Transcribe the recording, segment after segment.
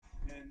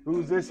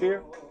Who's this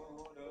here?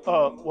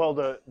 Well,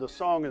 the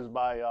song is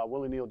by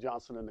Willie Neal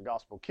Johnson and the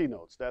Gospel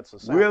Keynotes. That's a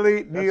sample.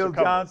 Willie That's a Neal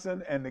cover.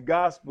 Johnson and the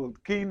gospel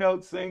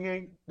keynote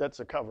singing, That's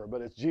a cover.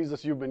 But it's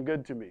Jesus, You've Been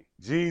Good to Me.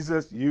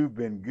 Jesus, you've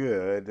been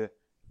good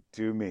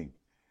to me.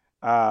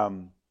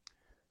 Um,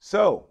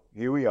 so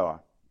here we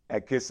are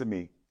at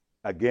Kissimmee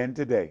again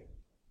today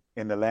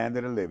in the land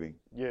of the living,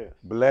 Yes.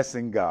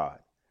 blessing God.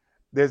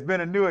 There's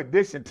been a new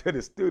addition to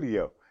the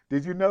studio.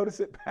 Did you notice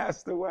it,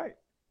 Pastor White?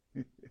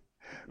 Yeah.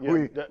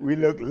 we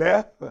look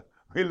left,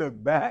 we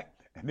look back,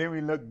 and then we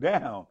look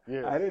down.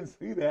 Yes. I didn't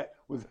see that.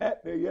 Was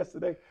that there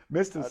yesterday?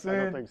 Mr. I Sin,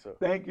 don't think so.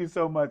 thank you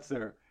so much,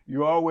 sir.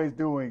 You're always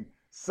doing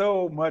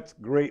so much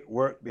great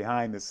work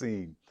behind the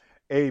scene.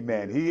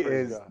 Amen. Yes, He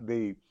praise is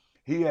God.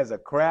 he is a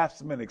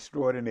craftsman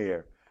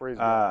extraordinaire. Praise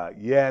God.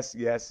 Yes,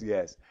 yes,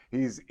 yes.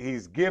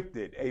 He's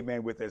gifted,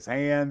 amen, with his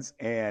hands,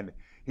 and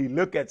he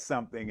look at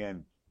something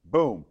and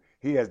boom,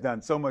 he has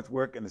done so much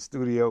work in the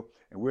studio,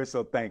 and we're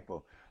so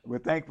thankful. We're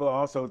thankful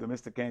also to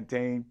Mr.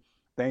 Cantain,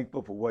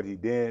 thankful for what he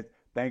did,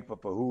 thankful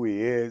for who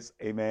he is,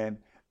 amen.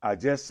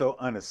 Just so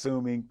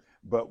unassuming,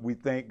 but we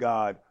thank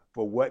God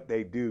for what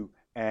they do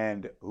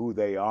and who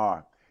they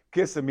are.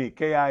 Kissimmee,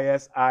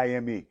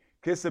 Kisime,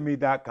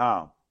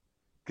 Kissimmee.com,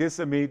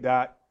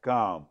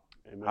 Kissimmee.com.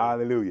 Amen.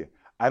 Hallelujah.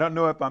 I don't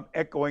know if I'm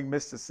echoing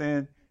Mr.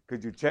 Sin.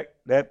 Could you check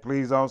that,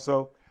 please,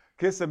 also?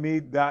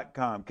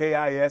 Kissimmee.com,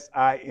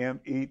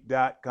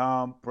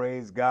 Kisime.com.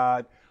 Praise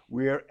God.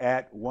 We're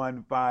at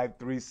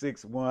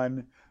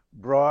 15361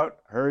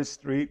 Broadhurst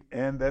Street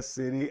in the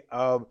city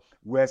of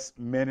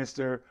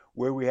Westminster,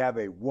 where we have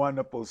a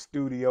wonderful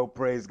studio,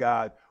 praise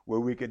God, where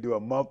we can do a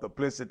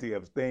multiplicity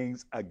of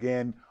things.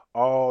 Again,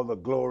 all the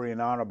glory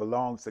and honor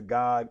belongs to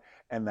God,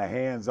 and the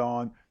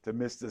hands-on to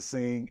Mr.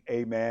 Singh.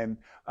 Amen.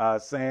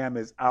 Sam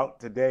is out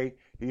today.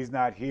 He's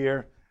not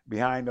here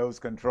behind those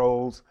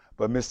controls,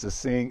 but Mr.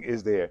 Singh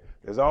is there.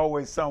 There's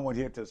always someone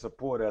here to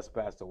support us,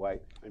 Pastor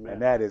White, Amen.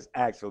 and that is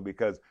actual,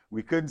 because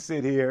we couldn't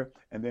sit here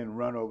and then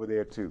run over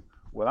there too.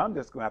 Well, I'm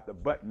just going to have to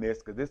button this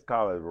because this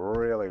call is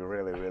really,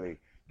 really, really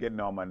getting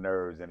on my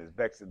nerves and it's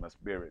vexing my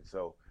spirit.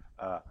 So,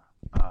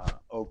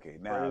 okay,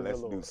 now Praise the let's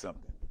Lord. do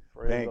something.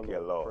 Praise Thank the you,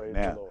 Lord. Praise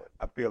Now the Lord.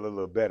 I feel a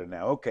little better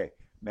now. Okay,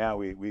 now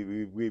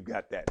we've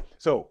got that.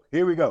 So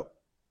here we go.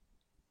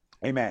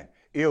 Amen.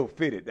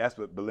 Ill-fitted. That's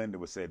what Belinda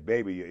would say.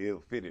 Baby, you're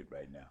ill-fitted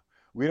right now.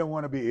 We don't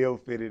want to be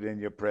ill-fitted in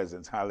your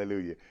presence.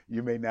 Hallelujah.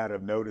 You may not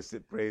have noticed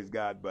it, praise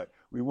God, but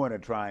we want to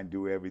try and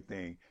do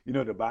everything. You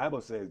know, the Bible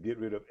says get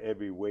rid of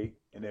every weight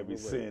and every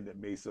sin that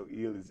may so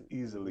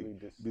easily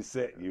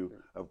beset you.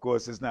 Of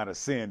course, it's not a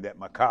sin that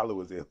my collar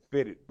was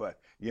ill-fitted, but,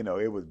 you know,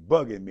 it was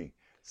bugging me.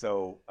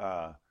 So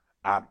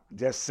I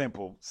just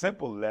simple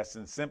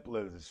lessons, simple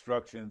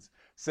instructions,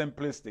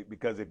 simplistic,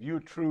 because if you're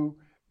true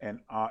and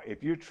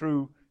if you're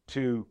true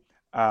to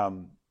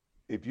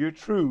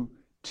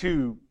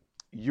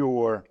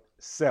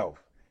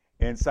yourself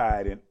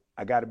inside, and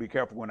I got to be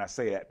careful when I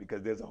say that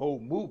because there's a whole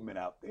movement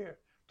out there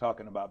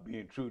talking about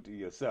being true to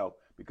yourself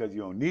because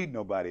you don't need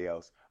nobody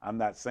else. I'm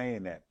not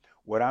saying that.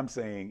 What I'm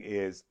saying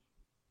is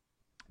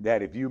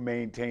that if you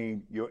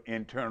maintain your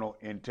internal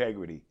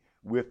integrity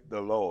with the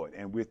Lord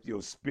and with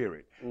your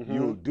spirit,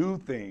 you'll do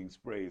things,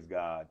 praise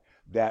God,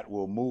 that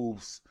will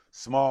move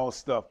small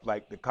stuff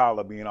like the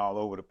collar being all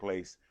over the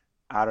place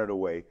out of the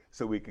way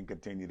so we can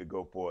continue to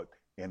go forth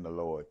in the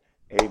Lord.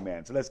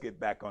 Amen. So let's get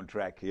back on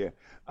track here.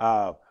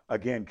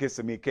 Again,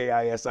 Kissimmee,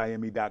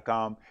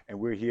 Kisime.com, and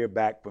we're here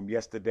back from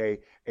yesterday.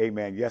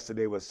 Amen.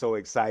 Yesterday was so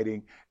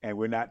exciting, and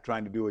we're not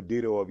trying to do a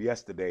ditto of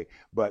yesterday,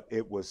 but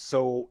it was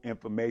so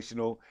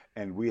informational,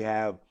 and we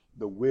have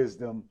the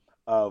wisdom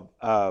of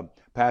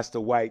Pastor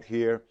White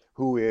here,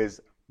 who is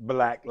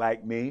black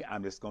like me.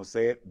 I'm just going to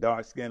say it,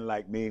 dark skinned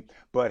like me,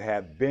 but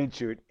have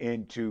ventured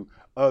into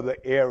other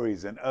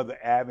areas and other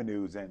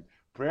avenues, and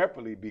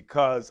prayerfully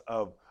because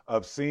of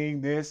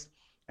seeing this,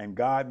 and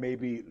God may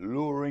be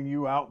luring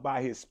you out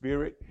by his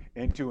spirit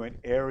into an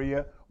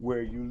area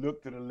where you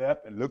look to the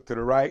left and look to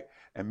the right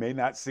and may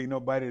not see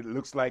nobody that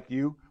looks like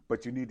you,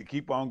 but you need to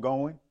keep on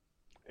going.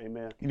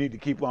 Amen. You need to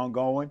keep on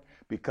going,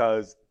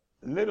 because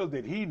little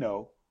did he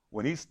know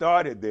when he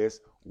started this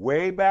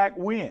way back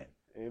when,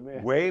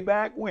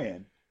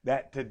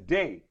 that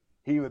today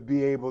he would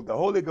be able, the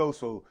Holy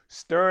Ghost will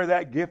stir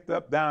that gift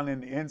up down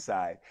in the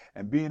inside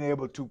and being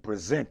able to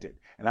present it.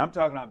 And I'm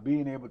talking about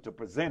being able to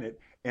present it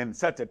in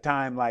such a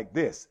time like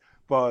this.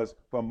 Because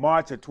from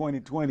March of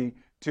 2020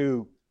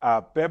 to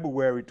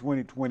February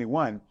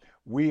 2021,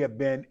 we have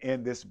been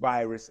in this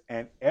virus,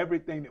 and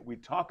everything that we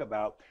talk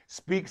about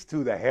speaks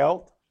to the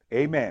health,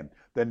 amen,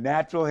 the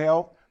natural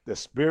health, the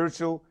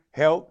spiritual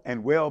health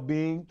and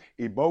well-being,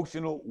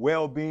 emotional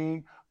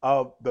well-being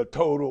of the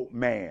total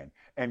man.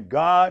 And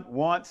God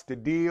wants to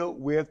deal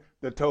with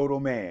the total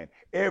man.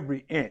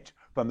 Every inch,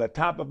 from the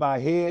top of our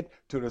head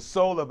to the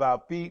sole of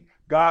our feet,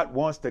 God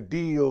wants to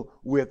deal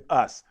with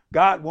us.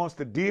 God wants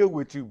to deal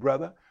with you,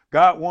 brother.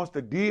 God wants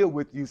to deal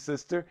with you,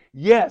 sister.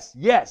 Yes,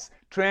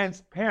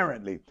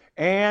 transparently.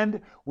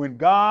 And when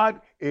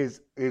God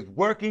is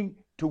working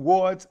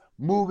towards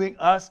moving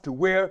us to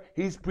where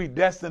he's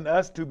predestined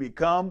us to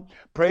become.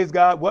 Praise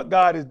God, what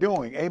God is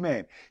doing.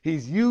 Amen.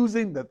 He's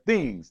using the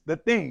things,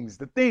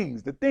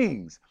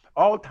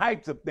 all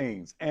types of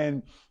things.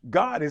 And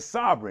God is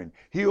sovereign.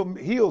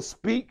 He'll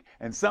speak,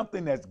 and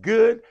something that's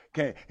good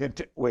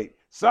wait,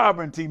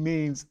 sovereignty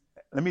means,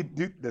 let me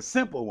do the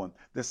simple one,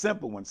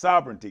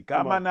 sovereignty.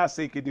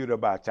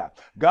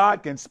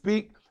 God can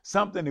speak.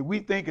 Something that we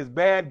think is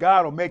bad,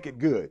 God will make it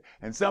good.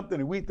 And something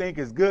that we think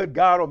is good,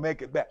 God will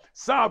make it bad.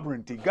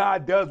 Sovereignty.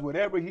 God does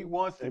whatever he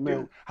wants to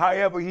do,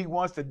 however he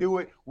wants to do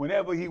it,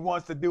 whenever he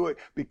wants to do it,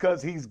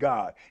 because he's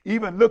God.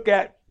 Even look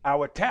at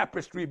our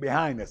tapestry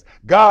behind us.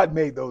 God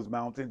made those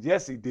mountains.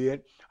 Yes, he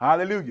did.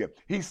 Hallelujah.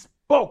 He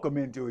spoke them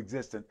into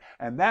existence.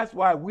 And that's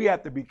why we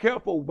have to be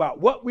careful about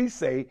what we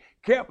say,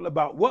 careful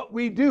about what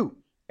we do.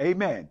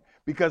 Amen.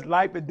 Because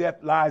life and death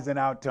lies in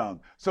our tongue.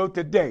 So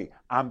today,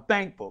 I'm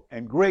thankful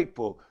and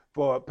grateful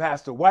for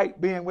Pastor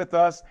White being with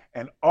us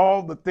and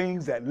all the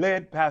things that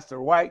led Pastor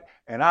White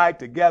and I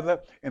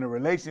together in a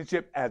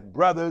relationship as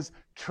brothers,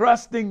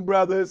 trusting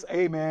brothers,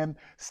 amen,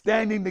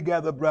 standing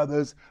together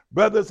brothers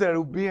that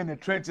will be in the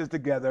trenches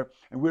together.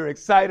 And we're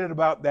excited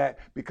about that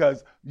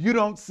because you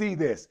don't see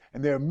this.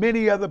 And there are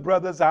many other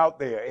brothers out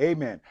there,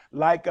 amen,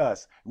 like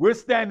us. We're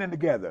standing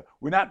together.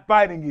 We're not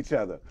fighting each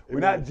other.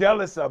 We're not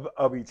jealous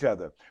of each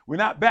other. We're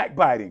not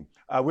backbiting.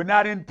 We're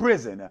not in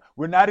prison.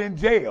 We're not in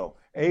jail.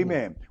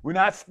 Amen. We're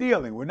not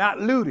stealing. We're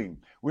not looting.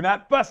 We're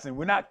not fussing.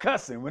 We're not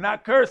cussing. We're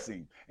not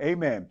cursing.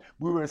 Amen.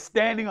 We were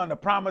standing on the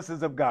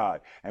promises of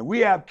God, and we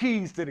have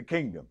keys to the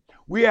kingdom.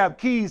 We have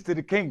keys to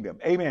the kingdom.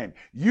 Amen.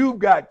 You've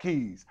got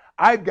keys.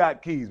 I've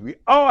got keys. We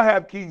all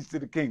have keys to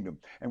the kingdom,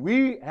 and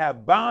we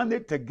have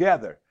bonded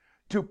together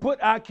to put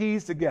our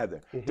keys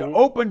together to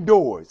open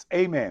doors.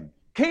 Amen.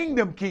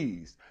 Kingdom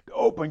keys to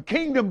open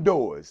kingdom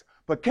doors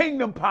for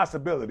kingdom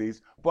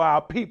possibilities for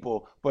our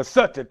people for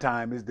such a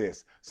time as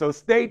this. So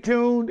stay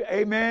tuned.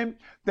 Amen.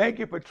 Thank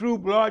you for True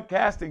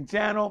Broadcasting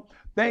Channel.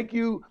 Thank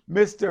you,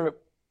 Mr.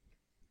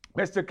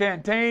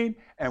 Cantain.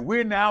 And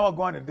we're now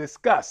going to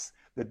discuss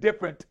the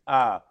different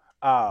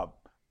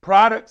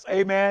products.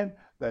 Amen.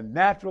 The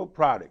natural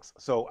products.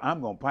 So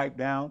I'm going to pipe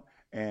down,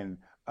 and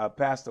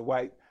Pastor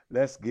White,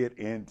 let's get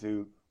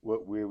into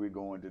where we're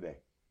going today.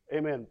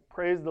 Amen.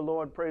 Praise the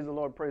Lord, praise the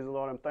Lord, praise the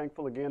Lord. I'm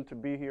thankful again to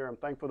be here. I'm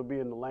thankful to be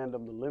in the land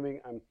of the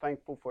living. I'm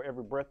thankful for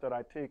every breath that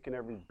I take and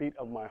every beat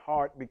of my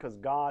heart, because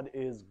God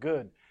is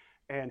good.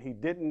 And he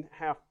didn't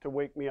have to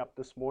wake me up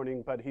this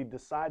morning, but he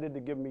decided to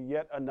give me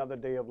yet another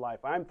day of life.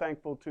 I'm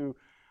thankful to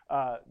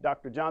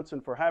Dr.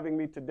 Johnson for having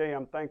me today.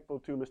 I'm thankful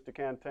to Mr.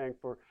 Cantain,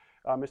 for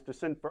Mr.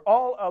 Sin, for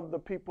all of the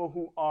people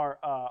who are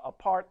a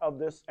part of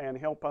this and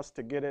help us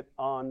to get it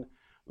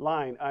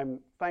online. I'm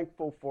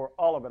thankful for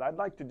all of it. I'd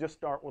like to just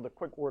start with a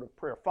quick word of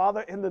prayer.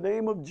 Father, in the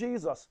name of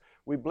Jesus,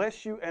 we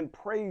bless you and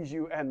praise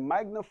you and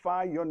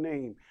magnify your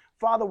name.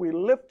 Father, we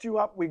lift you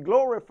up, we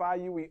glorify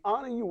you, we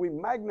honor you, we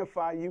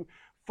magnify you.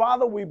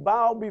 Father, we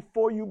bow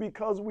before you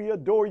because we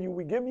adore you.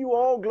 We give you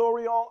all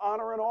glory, all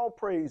honor, and all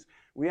praise.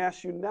 We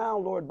ask you now,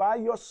 Lord, by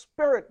your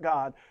Spirit,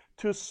 God,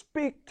 to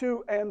speak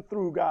to and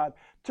through, God,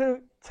 to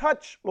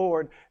touch,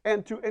 Lord,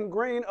 and to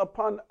ingrain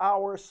upon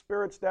our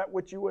spirits that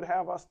which you would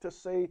have us to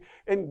say.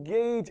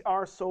 Engage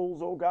our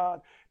souls, oh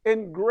God.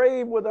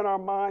 Engrave within our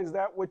minds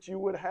that which you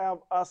would have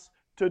us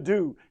to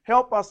do.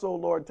 Help us, oh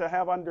Lord, to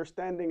have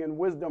understanding and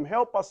wisdom.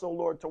 Help us, oh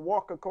Lord, to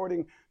walk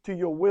according to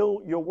your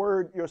will, your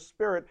word, your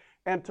spirit,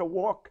 and to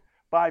walk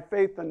by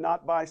faith and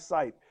not by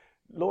sight.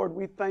 Lord,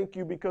 we thank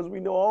you because we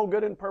know all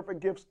good and perfect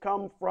gifts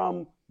come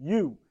from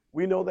you.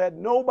 We know that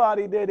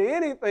nobody did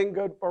anything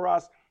good for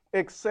us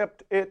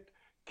except it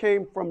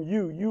came from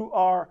you. You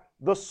are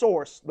the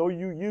source, though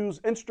you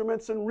use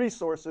instruments and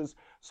resources.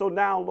 So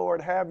now,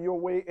 Lord, have your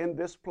way in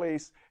this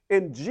place.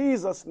 In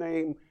Jesus'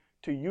 name,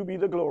 to you be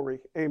the glory.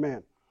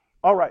 Amen.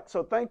 All right,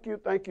 so thank you.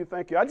 I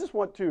just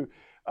want to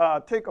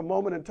take a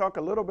moment and talk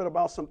a little bit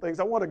about some things.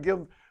 I want to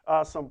give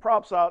some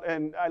props out,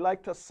 and I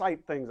like to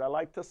cite things.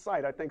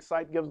 I think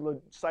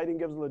citing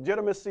gives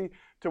legitimacy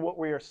to what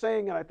we are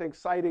saying, and I think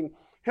citing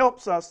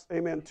helps us,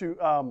 amen, to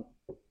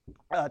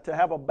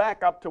have a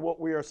backup to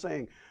what we are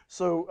saying.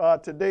 So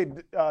today,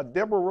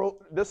 Deborah,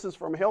 this is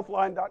from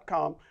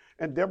healthline.com,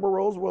 and Deborah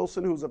Rose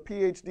Wilson, who's a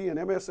PhD, an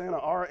MSN, an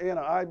RN,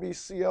 an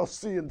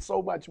IBCLC, and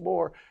so much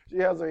more. She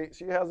has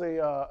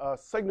a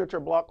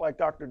signature block like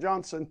Dr.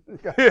 Johnson,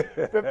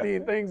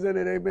 15 things in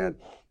it, amen.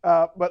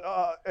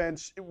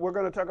 We're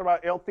going to talk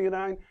about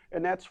L-theanine,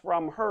 and that's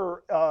from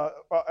her,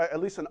 at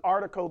least an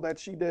article that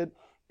she did.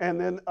 And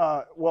then,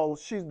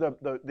 she's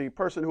the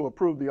person who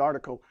approved the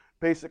article,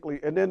 basically.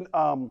 And then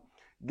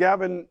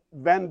Gavin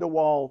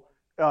Vanderwall,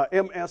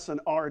 MS and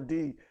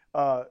RD,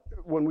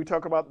 when we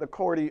talk about the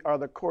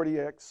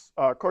cordyceps,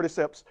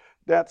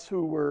 that's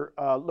who we're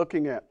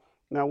looking at.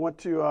 Now, I want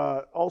to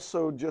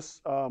also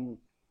just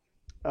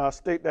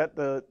state that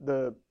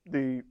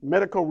the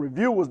medical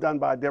review was done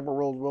by Deborah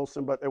Rose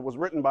Wilson, but it was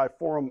written by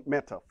Forum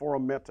Meta,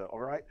 all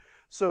right?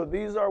 So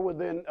these are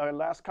within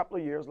last couple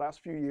of years,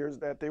 last few years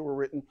that they were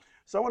written.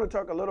 So I want to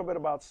talk a little bit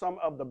about some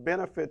of the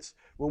benefits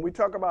when we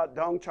talk about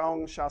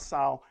Dongchong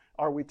Shasao,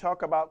 or we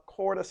talk about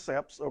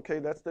cordyceps. Okay,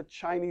 that's the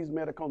Chinese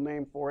medical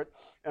name for it.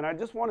 And I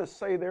just want to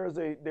say there's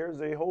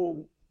a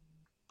whole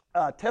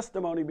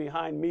testimony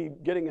behind me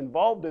getting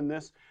involved in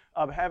this,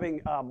 of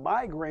having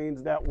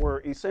migraines that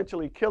were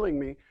essentially killing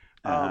me.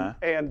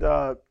 And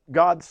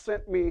God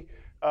sent me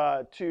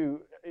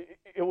to,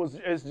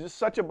 it's just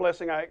such a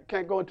blessing. I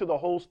can't go into the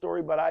whole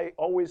story, but I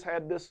always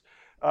had this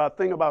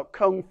thing about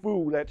Kung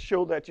Fu, that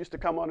show that used to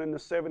come on in the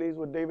 70s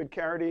with David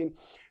Carradine.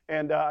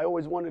 And I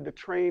always wanted to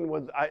train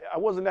with, I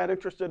wasn't that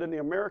interested in the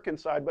American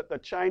side, but the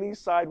Chinese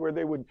side, where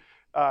they would,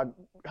 how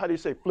do you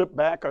say, flip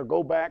back or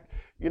go back?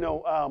 You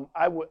know,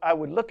 I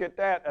would look at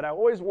that, and I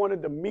always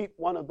wanted to meet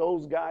one of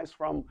those guys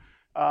from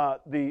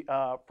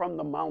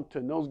the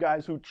mountain, those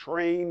guys who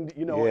trained,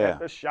 you know, at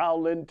the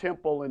Shaolin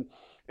Temple.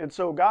 And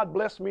so God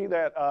blessed me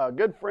that a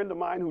good friend of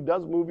mine who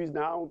does movies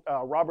now,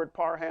 Robert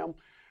Parham,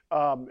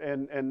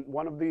 and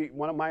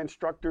one of my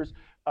instructors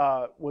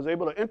was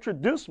able to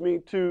introduce me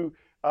to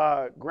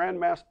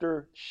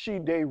Grandmaster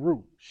Shide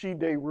Ru,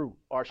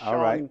 or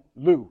Sean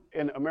Liu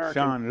in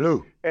American. Sean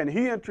Liu. And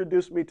he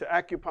introduced me to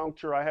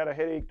acupuncture. I had a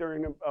headache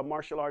during a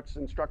martial arts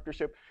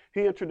instructorship.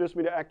 He introduced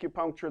me to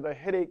acupuncture. The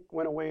headache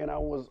went away, and I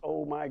was,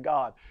 oh my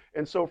God.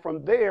 And so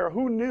from there,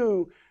 who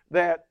knew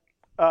that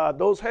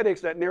those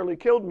headaches that nearly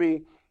killed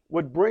me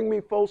would bring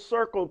me full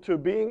circle to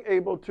being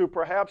able to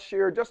perhaps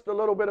share just a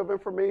little bit of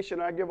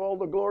information. I give all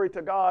the glory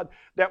to God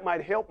that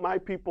might help my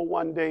people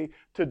one day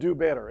to do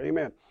better.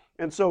 Amen.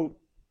 And so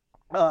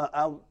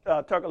I'll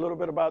talk a little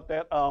bit about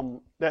that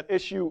that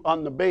issue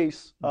on the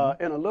base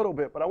in a little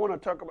bit, but I want to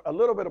talk a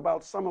little bit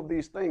about some of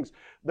these things.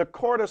 The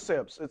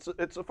cordyceps,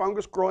 it's a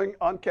fungus growing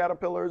on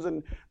caterpillars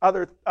and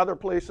other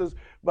places,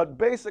 but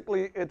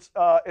basically it's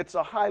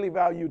a highly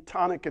valued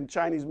tonic in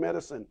Chinese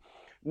medicine.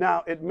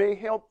 Now, it may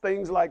help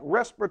things like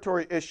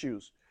respiratory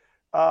issues,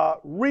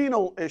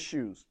 renal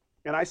issues,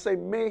 and I say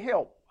may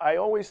help. I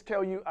always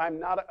tell you I'm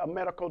not a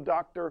medical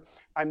doctor.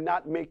 I'm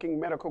not making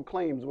medical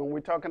claims. When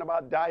we're talking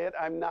about diet,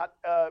 I'm not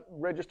a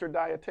registered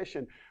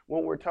dietitian.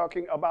 When we're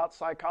talking about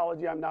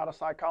psychology, I'm not a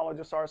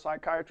psychologist or a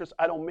psychiatrist.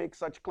 I don't make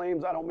such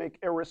claims. I don't make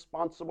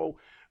irresponsible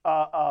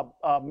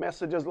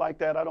messages like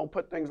that. I don't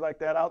put things like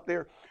that out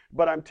there.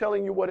 But I'm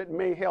telling you what it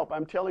may help.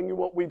 I'm telling you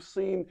what we've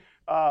seen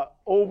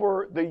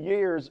over the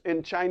years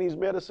in Chinese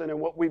medicine, and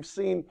what we've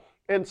seen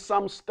in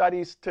some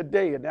studies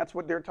today. And that's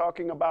what they're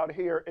talking about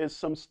here, is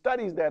some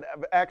studies that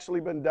have actually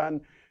been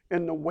done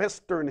in the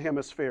Western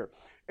Hemisphere.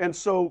 And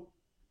so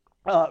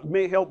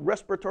may help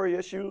respiratory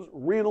issues,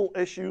 renal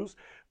issues,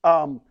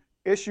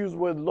 issues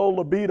with low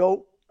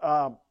libido,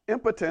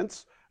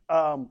 impotence.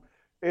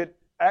 It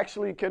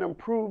actually can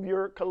improve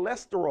your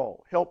cholesterol,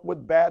 help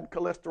with bad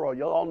cholesterol.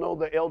 You all know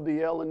the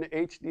LDL and the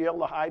HDL,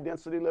 the high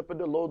density lipid,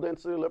 the low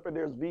density lipid.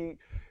 There's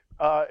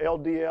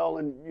LDL,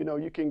 and you know,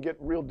 you can get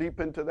real deep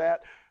into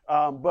that.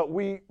 But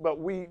we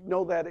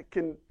know that it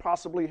can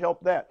possibly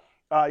help that.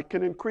 It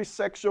can increase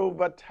sexual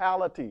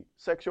vitality.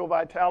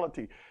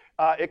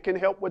 It can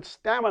help with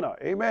stamina.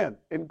 Amen.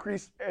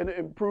 Increase and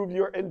improve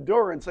your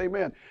endurance.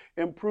 Amen.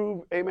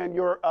 Improve, amen,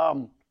 your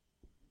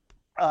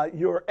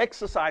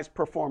exercise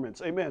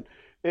performance. Amen.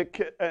 It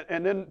can,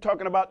 and then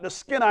talking about the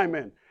skin I'm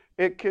in,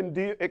 it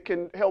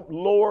can help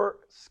lower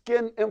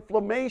skin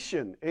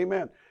inflammation.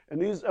 Amen.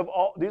 And these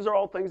are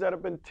all things that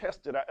have been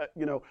tested.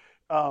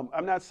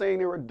 I'm not saying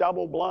there were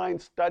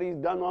double-blind studies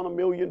done on 1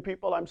 million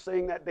people. I'm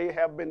saying that they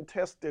have been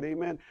tested,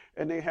 amen,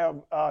 and they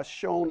have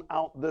shown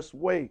out this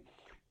way,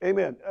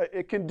 amen.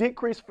 It can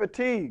decrease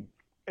fatigue,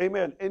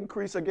 amen.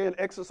 Increase, again,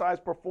 exercise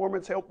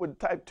performance, help with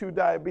type 2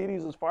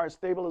 diabetes as far as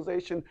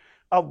stabilization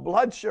of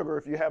blood sugar.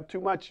 If you have too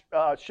much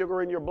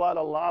sugar in your blood,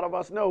 a lot of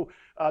us know,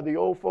 the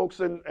old folks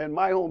in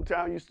my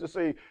hometown used to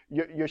say,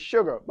 your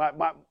sugar,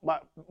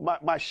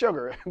 my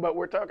sugar. But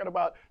we're talking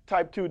about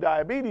type 2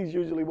 diabetes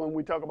usually when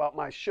we talk about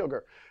my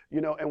sugar.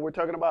 You know, and we're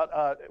talking about,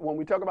 when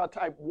we talk about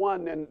type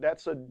 1, then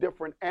that's a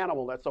different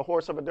animal. That's a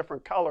horse of a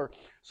different color.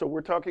 So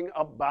we're talking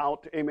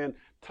about, amen,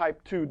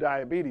 type 2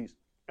 diabetes.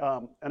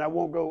 And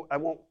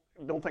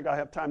don't think I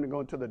have time to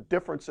go into the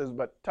differences,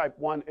 but type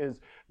 1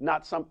 is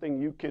not something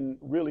you can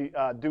really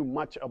do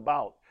much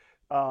about.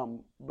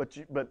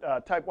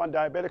 But type 1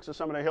 diabetics are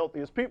some of the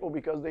healthiest people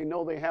because they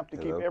know they have to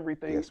keep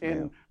everything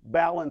in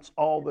balance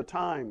all the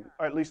time,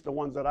 or at least the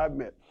ones that I've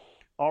met.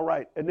 All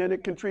right, and then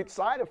it can treat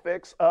side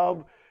effects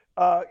of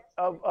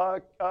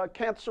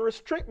cancerous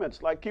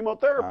treatments like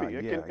chemotherapy.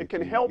 It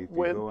can help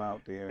with. Go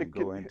out there and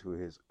go into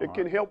his. It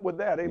can help with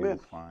that, amen.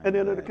 And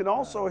then it can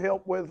also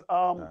help with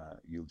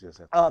you just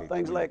have to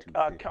things like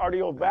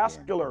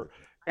cardiovascular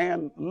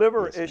and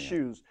liver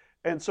issues.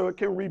 And so it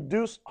can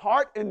reduce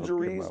heart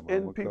injuries Mama, I'm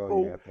in gonna call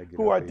people you after I get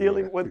who off are of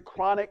dealing here. with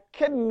chronic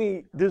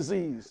kidney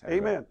disease. All right.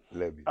 Amen.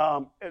 Love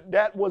you.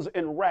 That was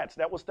in rats.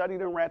 That was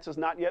studied in rats. It's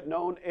not yet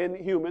known in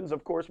humans.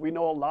 Of course, we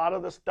know a lot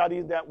of the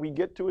studies that we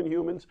get to in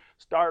humans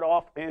start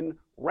off in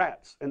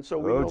rats. And so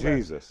we Oh, know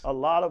Jesus. that a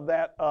lot of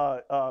that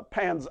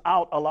pans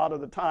out a lot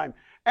of the time.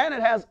 And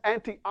it has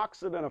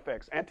antioxidant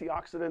effects.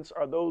 Antioxidants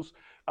are those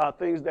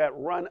things that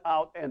run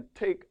out and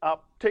take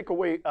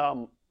away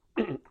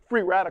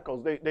free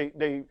radicals.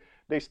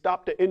 They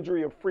stop the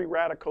injury of free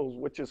radicals,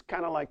 which is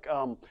kind of like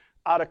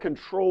out of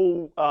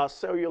control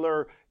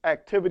cellular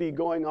activity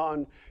going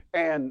on.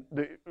 And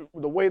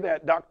the way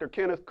that Dr.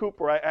 Kenneth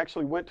Cooper, I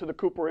actually went to the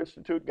Cooper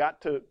Institute,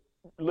 got to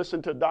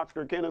listen to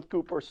Dr. Kenneth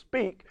Cooper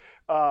speak,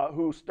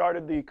 who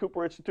started the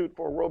Cooper Institute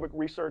for Aerobic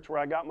Research, where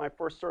I got my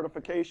first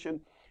certification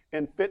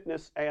in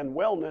fitness and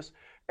wellness.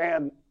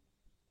 And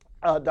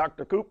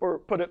Dr. Cooper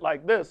put it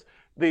like this: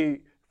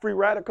 the free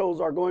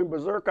radicals are going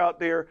berserk out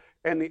there,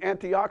 and the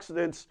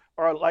antioxidants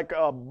are like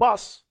a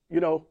bus,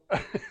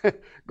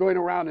 going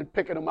around and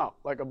picking them up,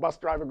 like a bus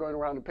driver going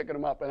around and picking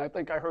them up. And I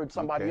think I heard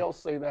somebody else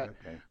say that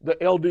the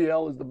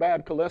LDL is the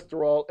bad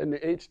cholesterol and the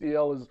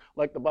HDL is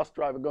like the bus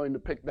driver going to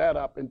pick that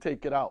up and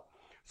take it out.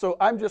 So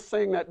I'm just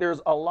saying that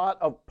there's a lot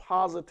of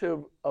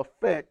positive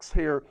effects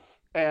here.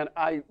 And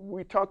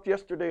we talked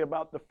yesterday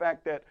about the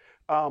fact that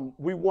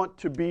we want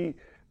to be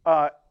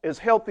as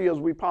healthy as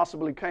we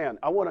possibly can.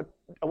 I want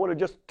to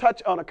just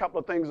touch on a couple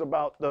of things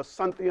about the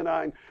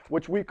suntheanine,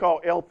 which we call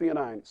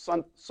L-theanine,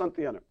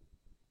 suntheanine.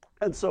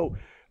 And so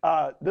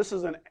this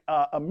is an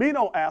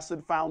amino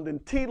acid found in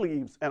tea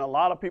leaves, and a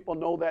lot of people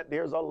know that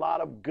there's a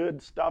lot of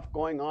good stuff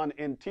going on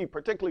in tea,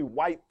 particularly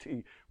white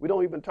tea. We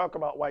don't even talk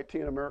about white tea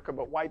in America,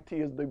 but white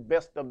tea is the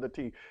best of the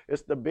tea.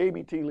 It's the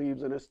baby tea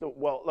leaves, and it's I don't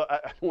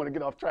want to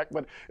get off track,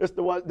 but it's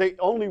the one,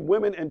 only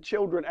women and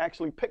children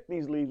actually pick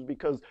these leaves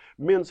because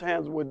men's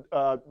hands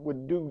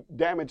would do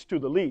damage to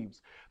the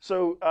leaves.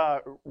 So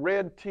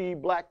red tea,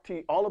 black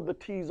tea, all of the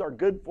teas are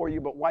good for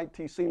you, but white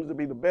tea seems to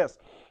be the best.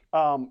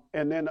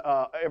 And then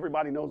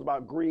everybody knows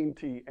about green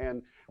tea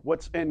and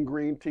what's in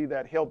green tea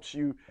that helps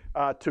you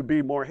to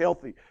be more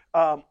healthy.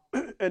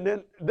 And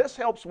then this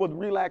helps with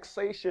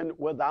relaxation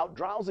without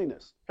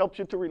drowsiness. Helps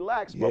you to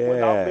relax, but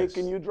without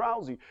making you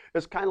drowsy.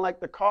 It's kind of like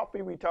the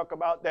coffee we talk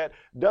about that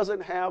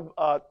doesn't have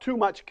too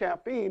much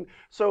caffeine,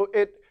 so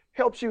it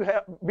helps you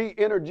be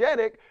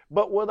energetic,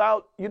 but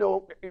without,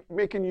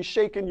 making you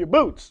shake in your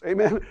boots.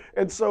 Amen.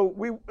 And so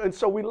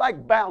we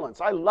like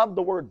balance. I love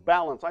the word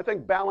balance. I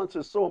think balance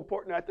is so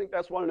important. I think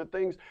that's one of the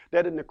things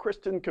that in the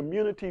Christian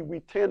community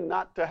we tend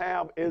not to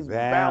have is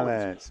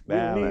balance. We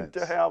need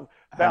to have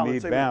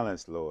balance. I need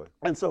balance, Lord.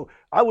 And so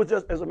I was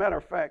just, as a matter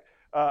of fact,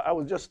 I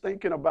was just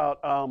thinking about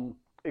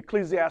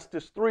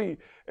Ecclesiastes 3,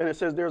 and it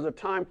says there's a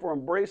time for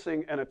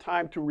embracing and a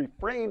time to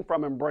refrain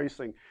from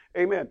embracing.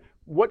 Amen.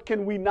 What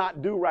can we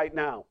not do right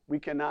now? We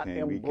cannot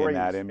embrace. We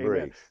cannot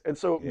embrace. Amen. And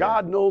so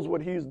God knows what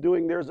he's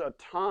doing. There's a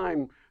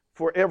time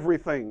for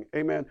everything,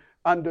 amen,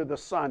 under the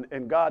sun,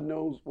 and God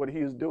knows what he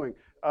is doing.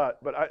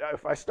 But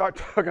if I start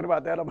talking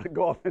about that, I'm going to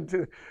go off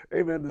into,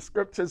 amen, the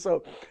scripture.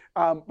 So,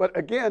 but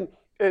again,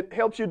 it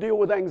helps you deal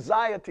with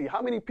anxiety. How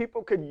many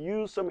people could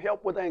use some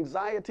help with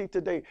anxiety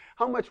today?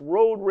 How much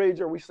road rage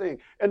are we seeing?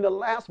 In the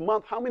last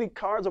month, how many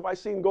cars have I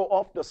seen go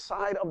off the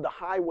side of the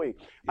highway?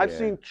 I've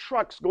seen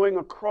trucks going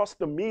across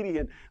the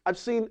median. I've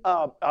seen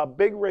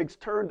big rigs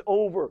turned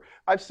over.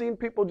 I've seen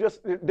people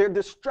they're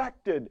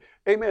distracted.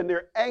 Amen.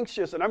 They're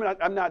anxious. And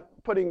I'm not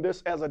putting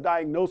this as a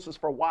diagnosis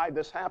for why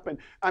this happened.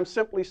 I'm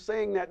simply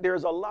saying that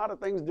there's a lot of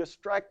things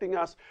distracting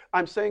us.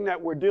 I'm saying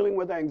that we're dealing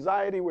with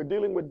anxiety. We're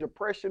dealing with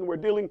depression. We're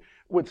dealing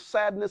with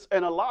sadness.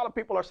 And a lot of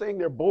people are saying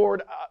they're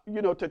bored,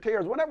 to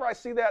tears. Whenever I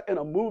see that in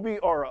a movie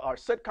or a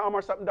sitcom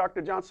or something,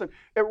 Dr. Johnson,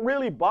 it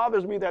really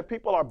bothers me that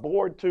people are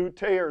bored to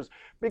tears.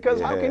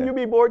 Because how can you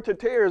be bored to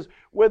tears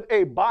with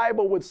a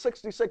Bible with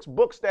 66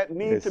 books that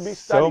need to be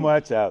studied? So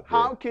much out there.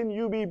 How can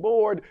you be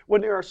bored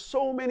when there are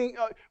so many?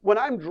 When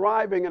I'm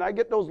driving and I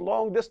get those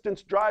long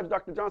distance drives,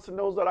 Dr. Johnson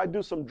knows that I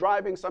do some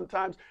driving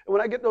sometimes. And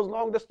when I get those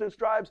long distance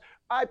drives,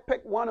 I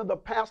pick one of the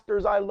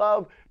pastors I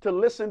love to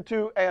listen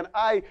to, and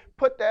I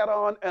put that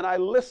on and I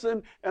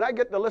listen, and I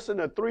get to listen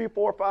to 3,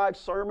 4, 5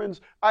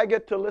 sermons. I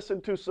get to listen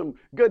to some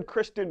good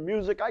Christian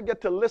music. I get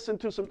to listen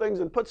to some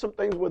things and put some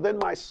things within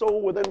my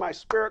soul, within my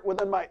spirit,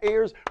 within my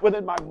ears,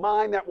 within my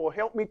mind that will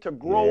help me to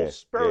grow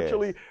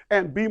spiritually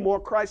and be more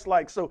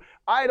Christ-like. So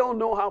I don't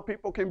know how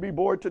people can be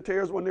bored to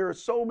tears when there are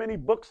so many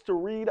books to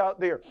read out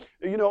there.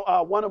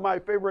 One of my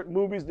favorite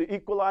movies, The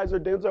Equalizer,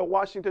 Denzel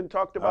Washington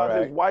talked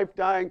about his wife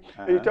dying,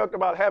 and he talked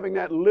about having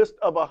that list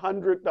of the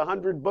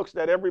 100 books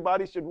that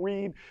everybody should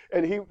read.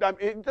 And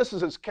this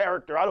is his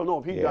character. I don't know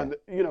if he done,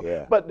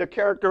 but the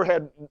character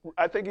had,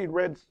 I think he'd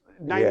read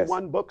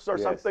 91 books or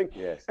something.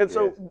 And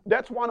so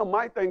that's one of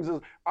my things is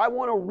I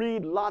want to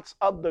read lots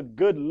of the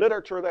good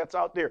literature that's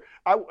out there.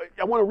 I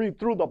want to read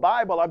through the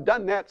Bible. I've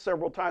done that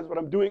several times, but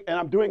I'm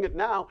doing it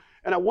now.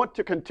 and I want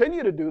to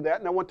continue to do that,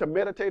 and I want to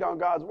meditate on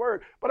God's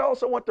word, but I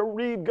also want to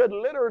read good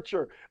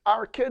literature.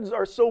 Our kids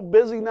are so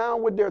busy now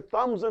with their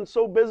thumbs and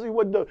so busy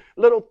with the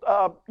little,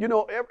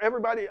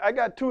 everybody, I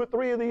got 2 or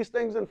 3 of these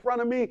things in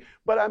front of me,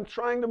 but I'm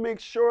trying to make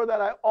sure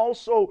that I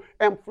also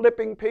am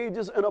flipping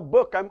pages in a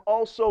book. I'm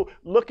also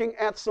looking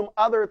at some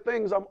other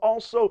things. I'm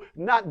also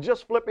not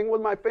just flipping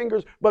with my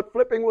fingers, but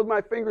flipping with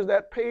my fingers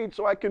that page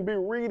so I can be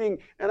reading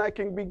and I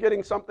can be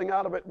getting something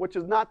out of it, which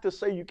is not to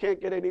say you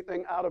can't get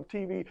anything out of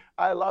TV.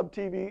 I love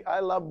TV. I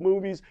love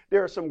movies.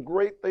 There are some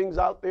great things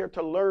out there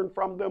to learn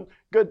from them,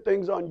 good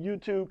things on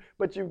YouTube,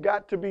 but you've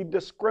got to be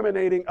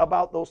discriminating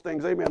about those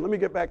things. Amen. Let me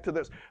get back to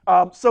this.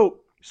 So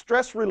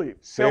stress relief.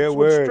 Say helps a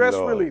with word, stress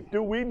Lord. relief.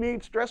 Do we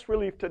need stress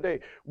relief today?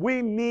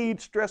 We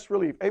need stress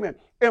relief. Amen.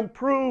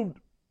 Improved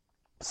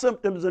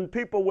symptoms in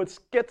people with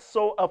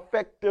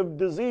schizoaffective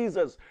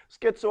diseases,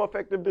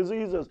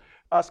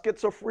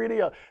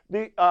 schizophrenia.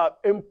 The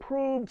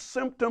improved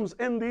symptoms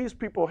in these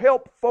people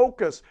help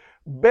focus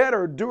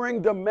better during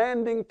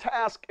demanding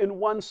tasks. In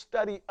one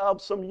study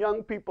of some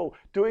young people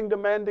doing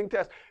demanding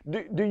tasks.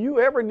 Do you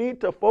ever need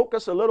to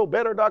focus a little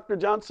better, Dr.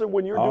 Johnson,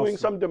 when you're doing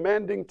some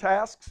demanding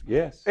tasks?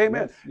 Yes.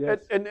 Amen.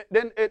 Yes. And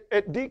then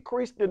it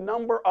decreased the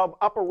number of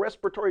upper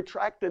respiratory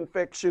tract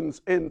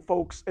infections in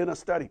folks in a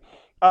study.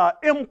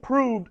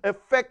 Improved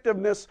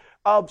effectiveness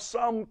of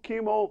some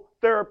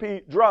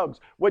chemotherapy drugs,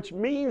 which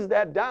means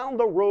that down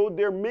the road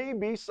there may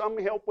be some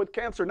help with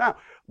cancer. Now,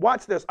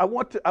 watch this. I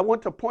want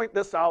to point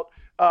this out,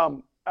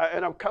 and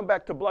I'll come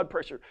back to blood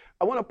pressure.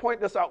 I want to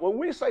point this out. When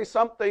we say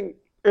something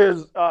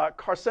is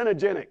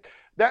carcinogenic,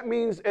 that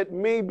means it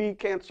may be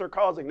cancer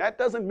causing. That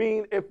doesn't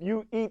mean if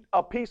you eat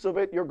a piece of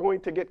it, you're going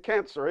to get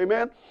cancer.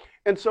 Amen.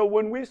 And so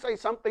when we say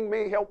something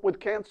may help with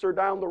cancer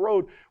down the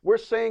road, we're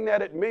saying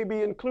that it may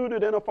be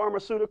included in a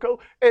pharmaceutical.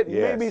 It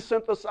may be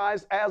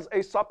synthesized as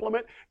a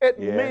supplement. It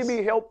may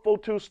be helpful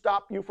to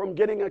stop you from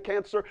getting a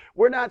cancer.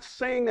 We're not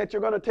saying that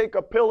you're going to take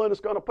a pill and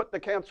it's going to put the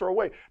cancer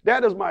away.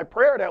 That is my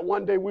prayer, that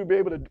one day we'll be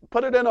able to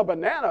put it in a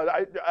banana.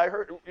 I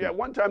heard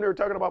one time they were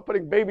talking about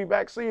putting baby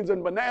vaccines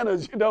in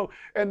bananas,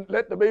 and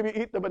let the baby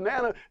eat the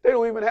banana. They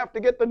don't even have to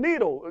get the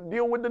needle,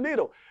 deal with the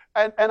needle.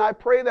 And I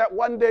pray that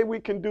one day we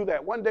can do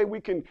that. One day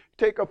we can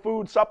take a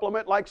food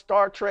supplement like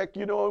Star Trek,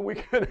 and we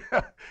can,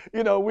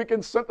 we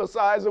can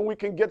synthesize and we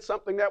can get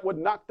something that would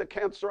knock the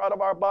cancer out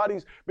of our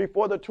bodies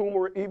before the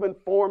tumor even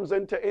forms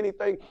into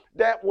anything.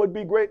 That would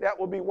be great. That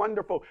would be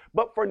wonderful.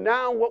 But for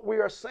now, what we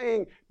are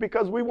saying,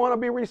 because we want to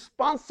be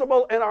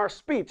responsible in our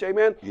speech,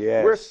 amen?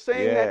 Yes, we're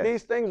saying that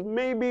these things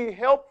may be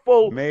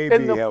helpful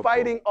in the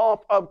fighting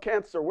off of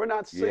cancer. We're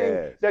not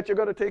saying that you're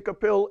going to take a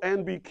pill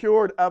and be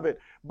cured of it.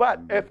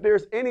 But if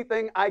there's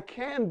anything I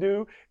can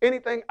do,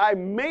 anything I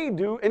may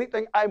do,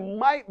 anything I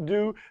might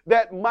do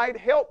that might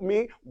help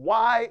me,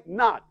 why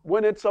not?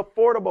 When it's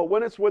affordable,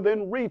 when it's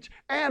within reach,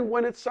 and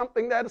when it's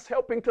something that is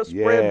helping to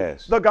spread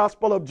the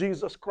gospel of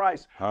Jesus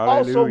Christ.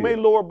 Hallelujah. Also may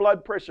lower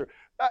blood pressure.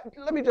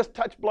 Let me just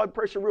touch blood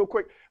pressure real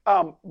quick.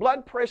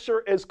 Blood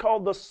pressure is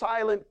called the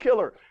silent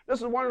killer. This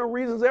is one of the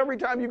reasons every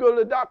time you go to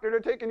the doctor, they're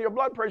taking your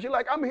blood pressure. You're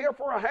like, I'm here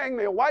for a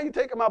hangnail. Why are you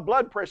taking my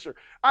blood pressure?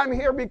 I'm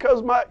here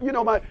because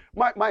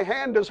my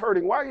hand is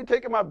hurting. Why are you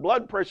taking my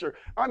blood pressure?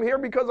 I'm here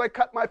because I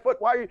cut my foot.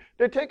 Why are you?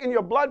 They're taking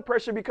your blood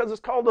pressure because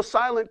it's called the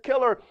silent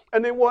killer,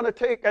 and they want to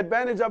take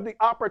advantage of the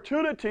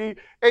opportunity,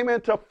 amen,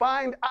 to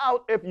find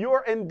out if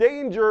you're in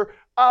danger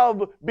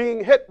of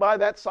being hit by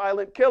that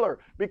silent killer.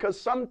 Because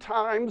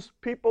sometimes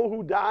people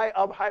who die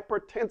of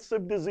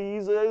hypertensive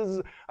disease,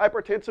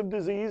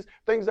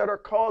 things that are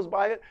caused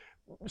by it,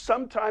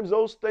 sometimes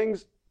those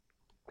things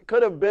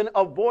could have been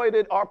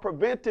avoided or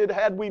prevented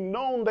had we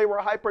known they were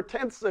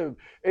hypertensive.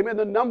 Amen.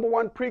 The number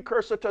one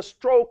precursor to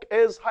stroke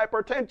is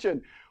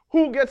hypertension.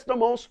 Who gets the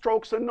most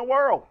strokes in the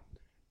world?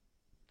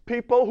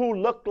 People who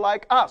look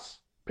like us.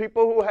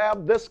 People who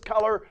have this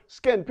color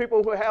skin,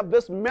 people who have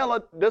this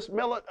melanin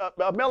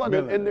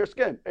in their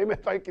skin. Amen.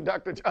 Thank you,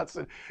 Dr.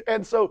 Johnson.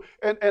 And so,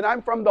 and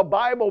I'm from the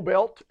Bible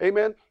Belt.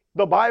 Amen.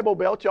 The Bible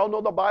Belt. Y'all know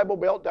the Bible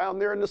Belt down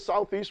there in the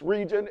southeast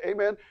region.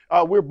 Amen.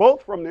 We're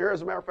both from there.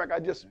 As a matter of fact, I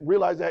just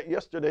realized that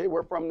yesterday.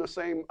 We're from the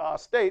same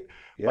state.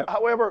 But,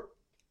 however,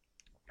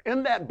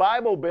 in that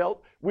Bible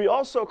Belt, we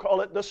also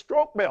call it the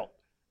stroke belt,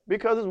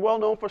 because it's well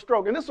known for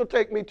stroke. And this will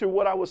take me to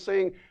what I was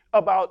saying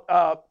about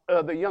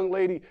the young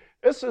lady.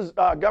 This is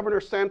Governor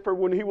Sanford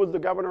when he was the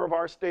governor of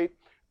our state.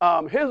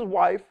 His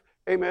wife,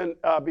 amen,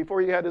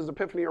 before he had his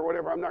epiphany or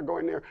whatever, I'm not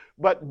going there.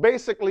 But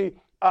basically,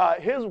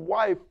 his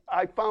wife,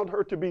 I found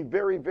her to be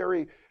very,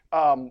 very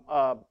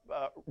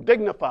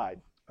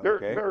dignified.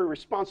 Very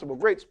responsible,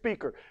 great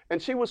speaker.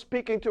 And she was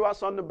speaking to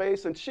us on the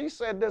base, and she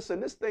said this,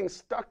 and this thing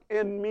stuck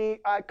in me.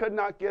 I could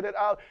not get it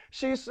out.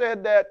 She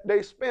said that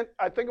they spent,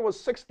 I think it was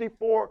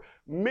 $64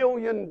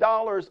 million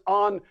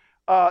on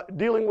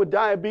dealing with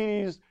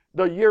diabetes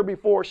the year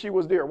before she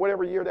was there,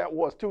 whatever year that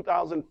was,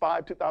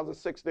 2005,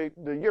 2006, the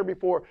year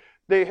before,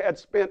 they had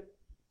spent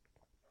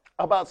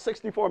about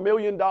 $64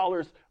 million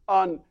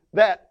on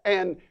that.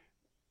 And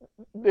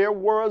there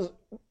was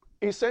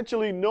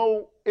essentially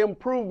no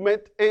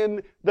improvement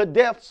in the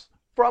deaths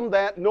from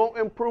that, no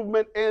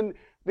improvement in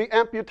the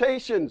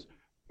amputations.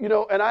 You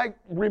know, and I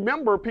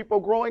remember people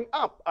growing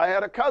up. I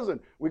had a cousin.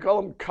 We call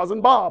him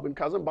Cousin Bob. And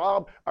Cousin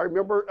Bob, I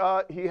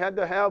remember he had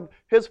to have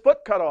his foot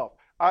cut off.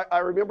 I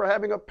remember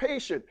having a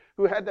patient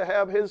who had to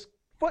have his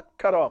foot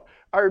cut off.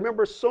 I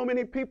remember so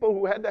many people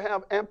who had to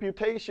have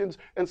amputations,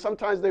 and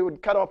sometimes they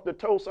would cut off the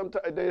toe.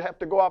 Sometimes they'd have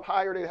to go up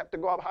higher. They'd have to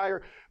go up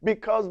higher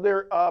because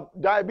their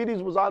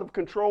diabetes was out of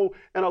control.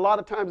 And a lot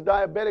of times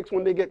diabetics,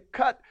 when they get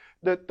cut,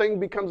 the thing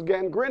becomes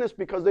gangrenous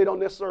because they don't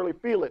necessarily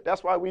feel it.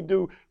 That's why we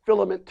do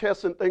filament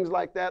tests and things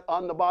like that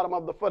on the bottom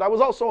of the foot. I was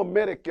also a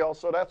medic, y'all,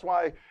 so that's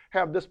why I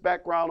have this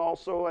background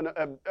also, and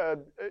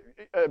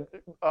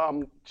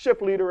a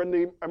shift leader in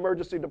the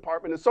emergency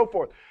department and so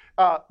forth.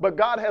 But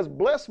God has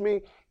blessed me,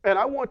 and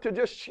I want to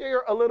just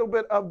share a little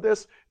bit of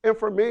this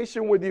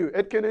information with you.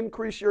 It can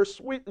increase your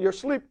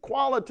sleep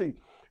quality.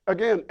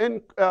 Again,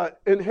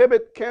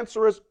 inhibit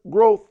cancerous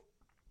growth,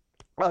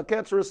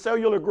 cancerous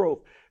cellular growth.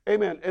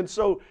 Amen. And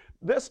so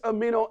this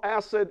amino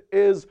acid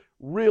is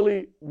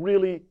really,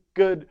 really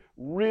good,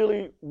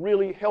 really,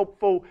 really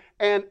helpful,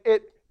 and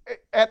it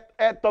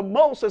at the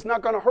most, it's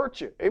not going to hurt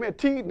you. Amen.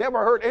 Tea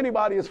never hurt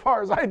anybody as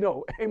far as I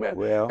know. Amen.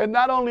 Well. And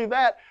not only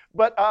that,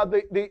 but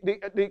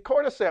the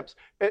cordyceps,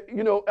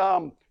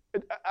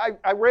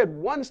 I read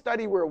one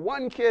study where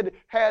one kid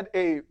had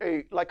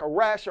like a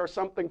rash or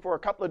something for a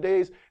couple of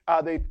days.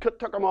 They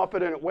took him off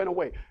it and it went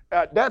away.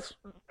 That's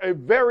a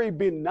very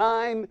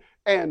benign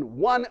and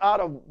one out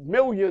of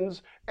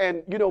millions,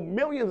 and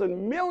millions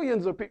and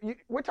millions of people.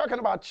 We're talking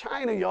about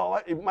China,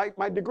 y'all.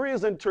 My degree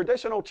is in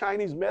traditional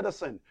Chinese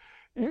medicine.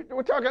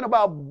 We're talking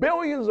about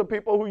billions of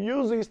people who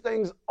use these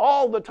things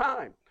all the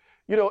time.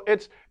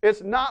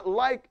 It's not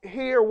like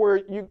here where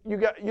you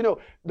got,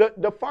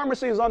 the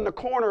pharmacy is on the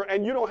corner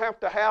and you don't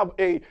have to have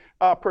a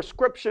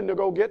prescription to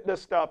go get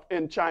this stuff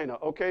in China,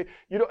 okay?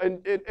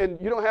 And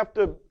you don't have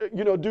to,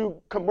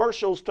 do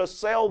commercials to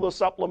sell the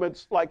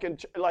supplements like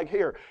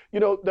here.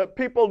 The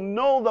people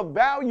know the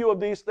value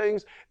of these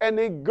things and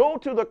they go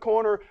to the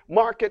corner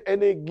market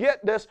and they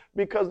get this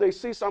because they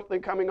see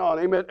something coming on,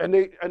 amen?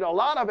 And a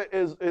lot of it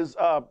is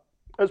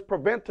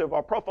preventive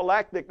or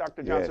prophylactic,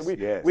 Dr.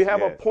 Johnson. We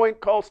have a point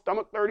called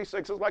stomach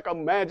 36. It's like a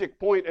magic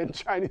point in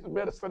Chinese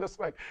medicine. It's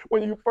like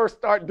when you first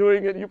start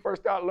doing it, you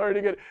first start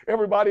learning it,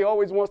 everybody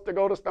always wants to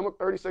go to stomach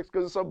 36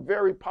 because it's a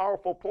very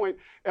powerful point.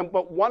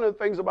 But one of the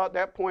things about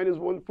that point is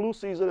when flu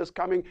season is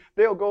coming,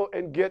 they'll go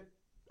and get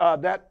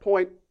that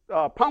point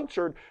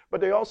punctured,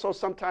 but they also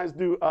sometimes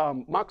do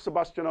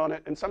moxibustion on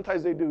it, and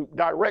sometimes they do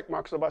direct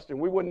moxibustion.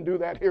 We wouldn't do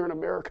that here in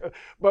America,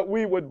 but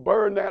we would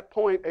burn that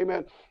point,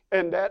 amen,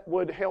 and that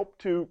would help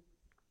to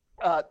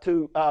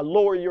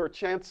lower your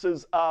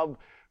chances of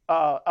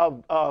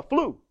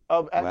flu,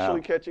 of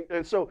actually catching,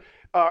 and so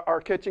are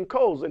catching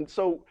colds. And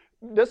so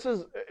this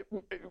is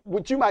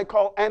what you might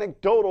call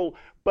anecdotal,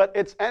 but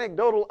it's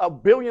anecdotal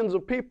of billions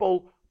of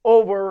people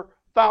over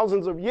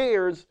thousands of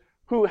years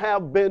who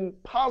have been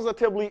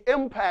positively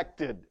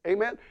impacted,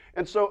 amen?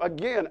 And so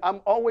again,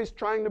 I'm always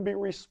trying to be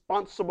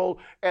responsible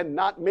and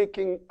not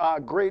making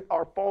great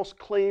or false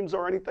claims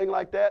or anything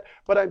like that,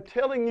 but I'm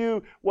telling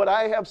you what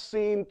I have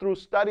seen through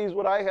studies,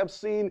 what I have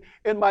seen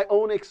in my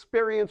own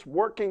experience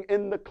working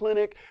in the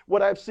clinic,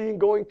 what I've seen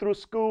going through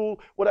school,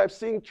 what I've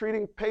seen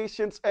treating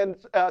patients and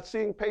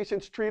seeing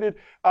patients treated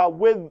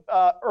with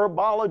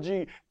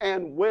herbology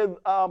and with,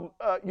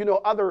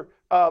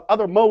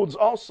 other modes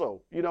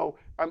also.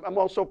 I'm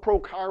also pro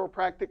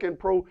chiropractic and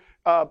pro,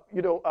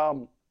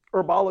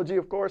 herbology,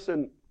 of course,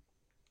 and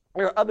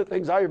there are other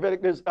things.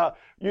 Ayurvedic is,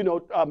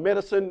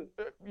 medicine.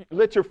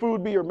 Let your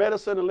food be your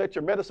medicine, and let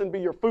your medicine be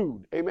your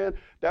food. Amen.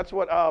 That's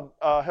what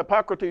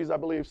Hippocrates, I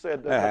believe,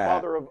 said. The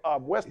father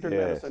of Western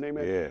medicine.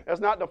 Amen. Yeah. That's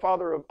not the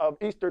father of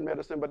Eastern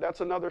medicine, but that's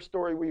another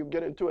story we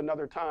get into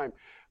another time.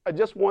 I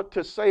just want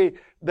to say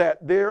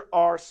that there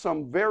are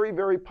some very,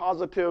 very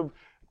positive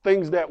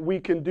things that we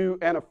can do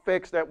and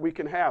effects that we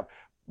can have.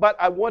 But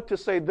I want to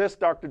say this,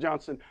 Dr.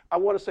 Johnson. I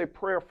want to say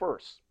prayer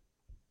first.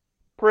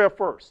 Prayer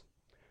first.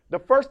 The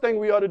first thing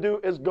we ought to do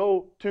is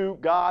go to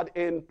God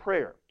in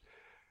prayer.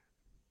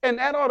 And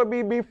that ought to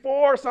be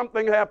before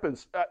something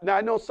happens. Now,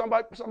 I know some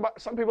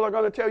people are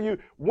going to tell you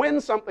when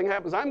something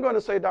happens. I'm going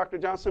to say, Dr.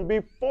 Johnson,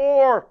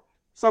 before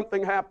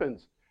something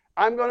happens.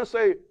 I'm going to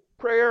say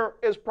prayer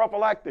is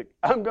prophylactic.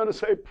 I'm going to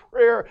say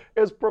prayer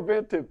is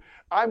preventive.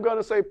 I'm going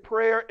to say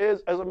prayer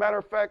is, as a matter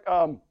of fact,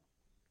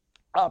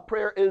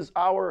 prayer is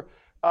our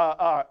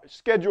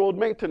scheduled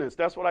maintenance.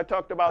 That's what I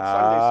talked about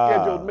Sunday,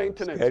 scheduled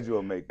maintenance.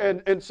 Scheduled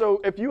maintenance. And so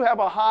if you have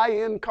a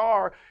high-end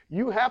car,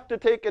 you have to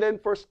take it in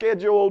for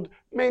scheduled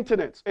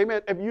maintenance.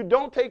 Amen. If you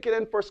don't take it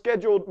in for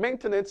scheduled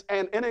maintenance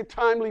and in a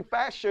timely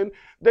fashion,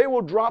 they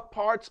will drop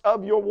parts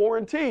of your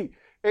warranty.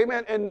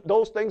 Amen. And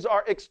those things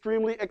are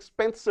extremely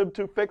expensive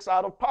to fix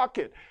out of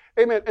pocket.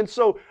 Amen. And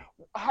so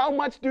how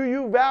much do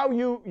you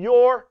value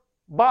your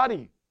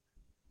body?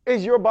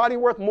 Is your body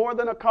worth more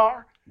than a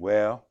car?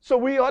 Well, so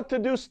we ought to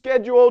do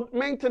scheduled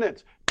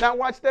maintenance. Now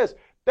watch this.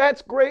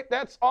 That's great.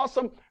 That's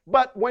awesome.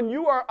 But when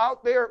you are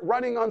out there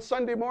running on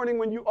Sunday morning,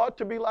 when you ought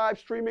to be live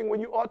streaming, when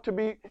you ought to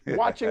be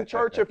watching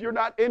church, if you're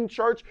not in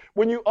church,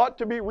 when you ought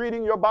to be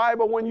reading your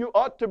Bible, when you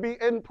ought to be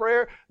in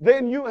prayer,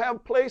 then you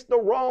have placed the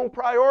wrong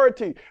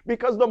priority.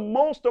 Because the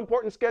most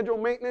important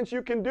scheduled maintenance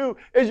you can do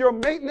is your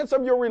maintenance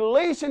of your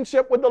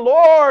relationship with the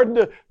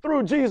Lord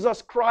through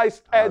Jesus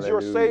Christ as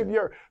your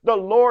Savior, the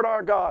Lord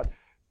our God.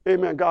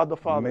 Amen. God the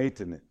Father.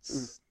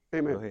 Maintenance.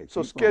 Amen. Ahead,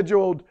 So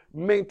scheduled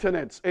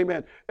maintenance.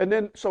 Amen. And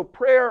then, so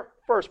prayer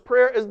first.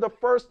 Prayer is the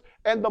first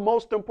and the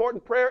most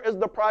important. Prayer is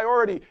the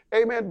priority.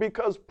 Amen.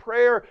 Because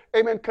prayer,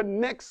 amen,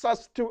 connects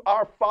us to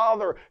our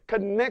Father,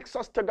 connects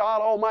us to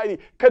God Almighty,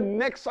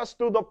 connects us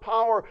through the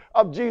power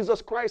of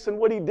Jesus Christ and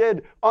what He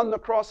did on the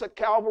cross at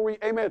Calvary.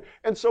 Amen.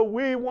 And so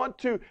we want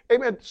to,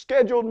 amen,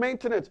 scheduled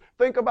maintenance.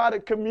 Think about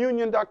it.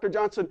 Communion, Dr.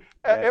 Johnson,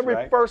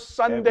 every first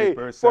Sunday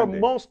for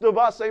most of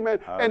us. Amen.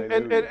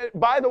 And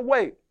by the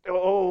way,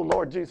 oh,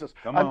 Lord Jesus.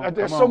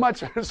 There's so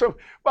much.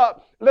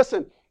 But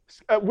listen,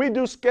 we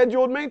do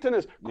scheduled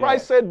maintenance.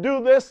 Christ said,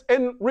 do this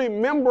in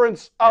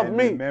remembrance of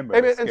me. Amen.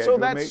 And so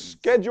that's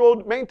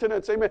scheduled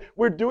maintenance. Amen.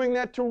 We're doing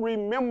that to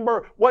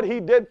remember what He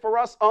did for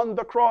us on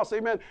the cross.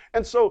 Amen.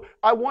 And so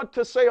I want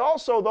to say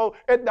also, though,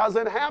 it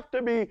doesn't have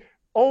to be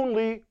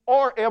only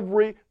or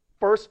every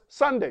first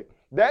Sunday.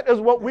 That is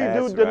what we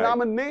do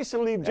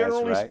denominationally,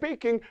 generally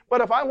speaking.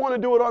 But if I want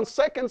to do it on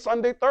second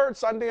Sunday, third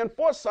Sunday, and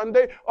fourth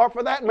Sunday, or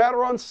for that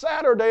matter on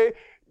Saturday,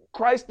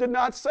 Christ did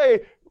not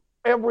say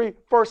every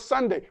first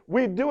Sunday.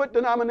 We do it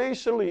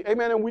denominationally,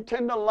 amen, and we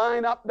tend to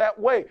line up that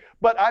way.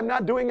 But I'm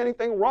not doing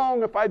anything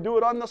wrong if I do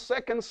it on the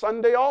second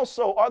Sunday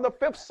also, or the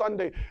fifth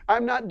Sunday.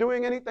 I'm not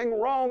doing anything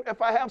wrong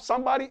if I have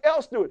somebody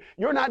else do it.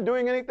 You're not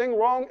doing anything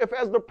wrong if,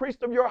 as the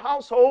priest of your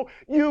household,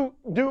 you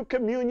do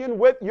communion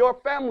with your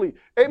family.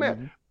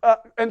 Amen.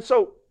 And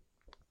so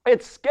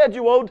it's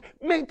scheduled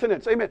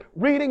maintenance. Amen.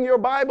 Reading your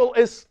Bible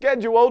is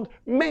scheduled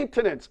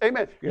maintenance.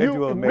 Amen.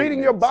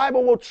 Reading your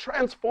Bible will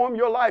transform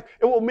your life.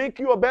 It will make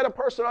you a better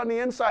person on the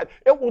inside.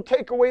 It will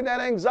take away that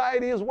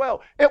anxiety as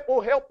well. It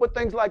will help with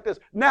things like this.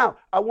 Now,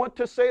 I want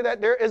to say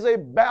that there is a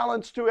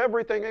balance to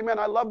everything. Amen.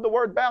 I love the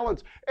word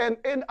balance. And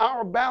in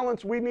our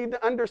balance, we need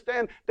to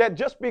understand that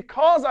just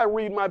because I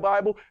read my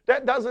Bible,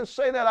 that doesn't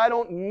say that I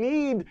don't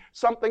need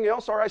something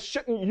else or I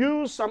shouldn't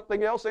use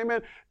something else.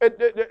 Amen.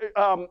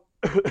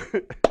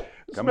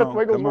 Smith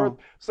Wigglesworth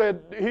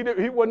said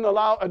he wouldn't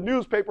allow a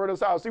newspaper in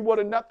his house. He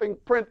wanted nothing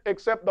print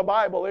except the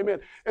Bible.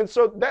 Amen. And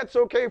so that's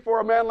okay for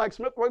a man like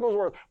Smith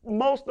Wigglesworth.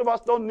 Most of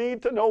us don't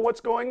need to know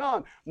what's going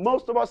on.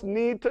 Most of us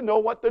need to know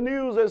what the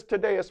news is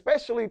today,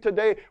 especially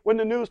today when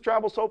the news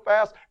travels so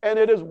fast and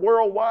it is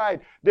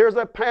worldwide. There's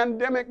a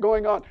pandemic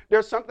going on.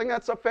 There's something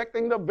that's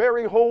affecting the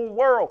very whole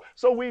world.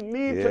 So we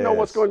need to know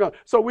what's going on.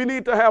 So we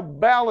need to have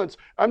balance.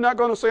 I'm not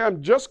going to say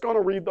I'm just going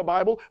to read the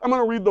Bible. I'm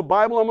going to read the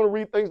Bible. I'm going to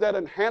read things that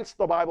enhance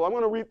the Bible. I'm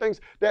going to read things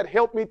that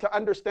help me to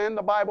understand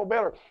the Bible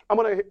better. I'm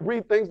going to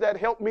read things that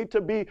help me to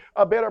be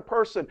a better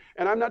person.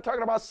 And I'm not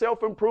talking about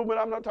self-improvement.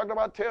 I'm not talking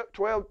about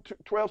 12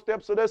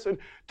 steps of this. And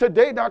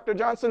today, Dr.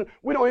 Johnson,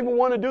 we don't even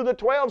want to do the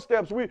 12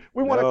 steps. We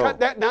want to cut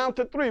that down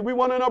to 3. We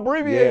want an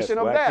abbreviation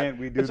of that. Why can't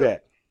we do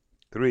that?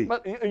 3.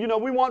 But,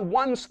 we want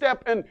one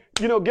step and,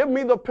 give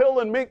me the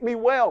pill and make me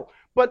well.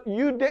 But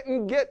you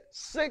didn't get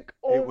sick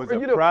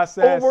overnight.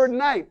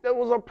 That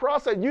was a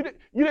process. You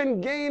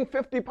didn't gain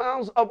 50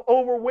 pounds of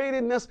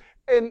overweightedness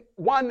in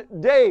one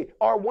day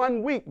or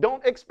 1 week.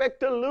 Don't expect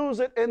to lose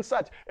it and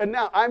such. And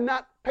now I'm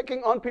not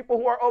picking on people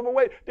who are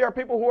overweight. There are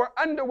people who are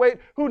underweight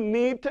who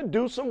need to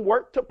do some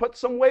work to put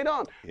some weight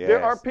on.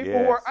 There are people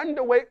who are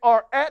underweight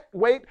or at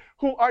weight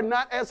who are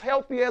not as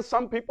healthy as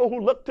some people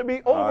who look to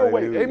be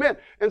overweight. Hallelujah. Amen.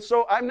 And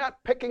so I'm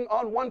not picking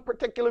on one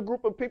particular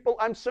group of people.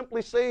 I'm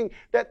simply saying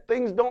that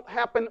things don't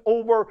happen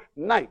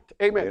overnight.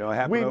 Amen. They don't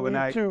happen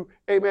overnight. We need to,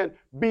 amen,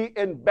 be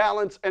in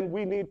balance, and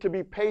we need to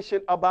be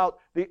patient about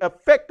the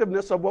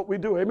effectiveness of what we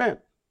do. Amen.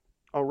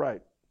 All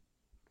right.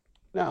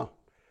 Now,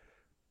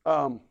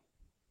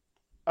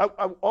 I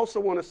also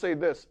want to say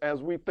this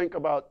as we think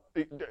about,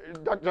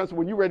 Dr. Johnson,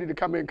 when you're ready to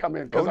come in.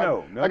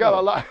 No. I got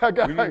a lot.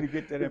 We need to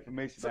get that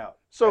information out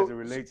as it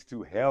relates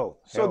to health.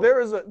 So there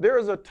is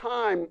a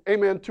time,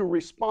 amen, to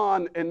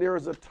respond, and there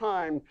is a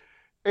time,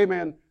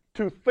 amen,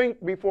 to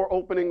think before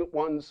opening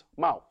one's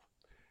mouth.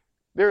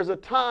 There's a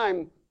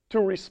time to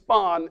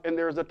respond, and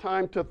there's a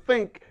time to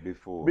think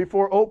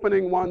before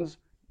opening one's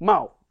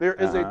mouth. There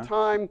is a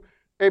time,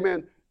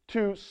 amen,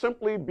 to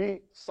simply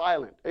be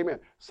silent. Amen.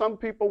 Some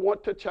people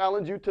want to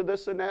challenge you to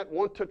this and that,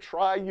 want to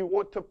try you,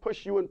 want to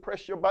push you and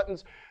press your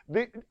buttons.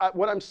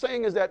 What I'm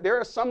saying is that there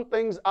are some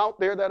things out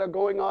there that are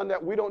going on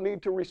that we don't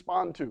need to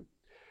respond to.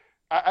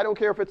 I don't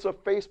care if it's a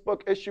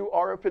Facebook issue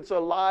or if it's a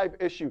live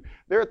issue.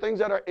 There are things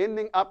that are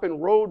ending up in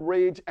road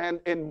rage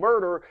and in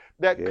murder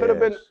that could have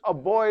been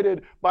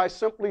avoided by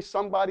simply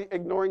somebody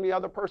ignoring the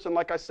other person.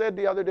 Like I said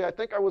the other day, I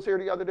think I was here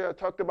the other day, I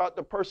talked about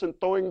the person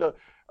throwing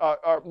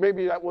or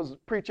maybe that was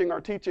preaching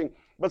or teaching,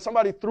 but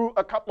somebody threw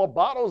a couple of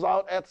bottles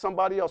out at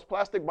somebody else,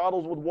 plastic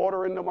bottles with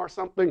water in them or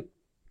something.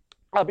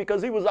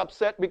 because he was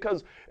upset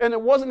and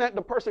it wasn't that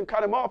the person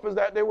cut him off, is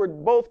that they were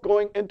both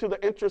going into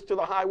the entrance to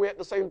the highway at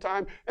the same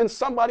time, and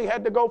somebody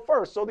had to go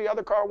first. So the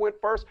other car went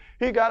first.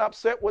 He got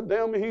upset with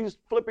them. He's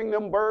flipping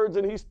them birds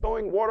and he's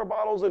throwing water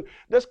bottles, and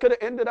this could have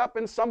ended up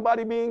in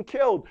somebody being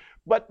killed.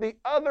 But the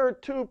other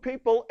two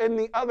people in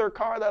the other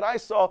car that I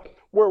saw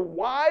were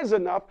wise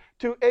enough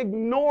to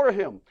ignore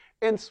him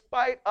in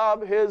spite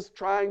of his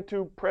trying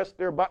to press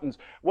their buttons.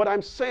 What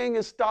I'm saying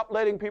is stop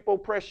letting people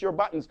press your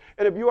buttons.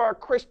 And if you are a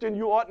Christian,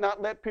 you ought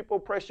not let people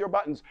press your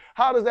buttons.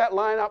 How does that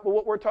line up with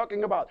what we're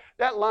talking about?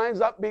 That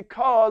lines up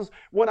because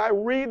when I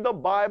read the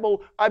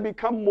Bible, I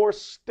become more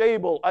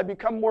stable. I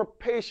become more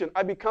patient.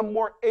 I become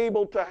more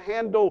able to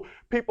handle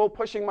people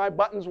pushing my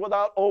buttons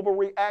without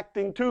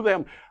overreacting to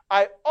them.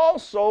 I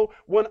also,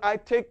 when I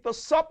take the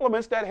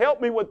supplements that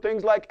help me with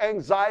things like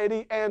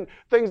anxiety and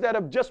things that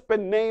have just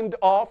been named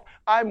off,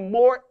 I'm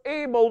more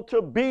able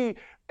to be,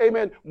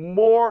 amen,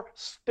 more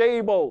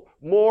stable,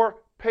 more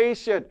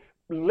patient,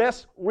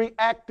 less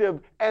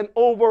reactive and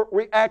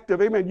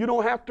overreactive. Amen. You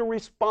don't have to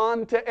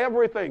respond to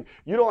everything.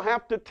 You don't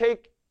have to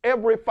take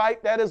every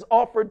fight that is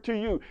offered to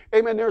you.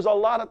 Amen. There's a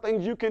lot of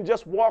things you can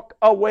just walk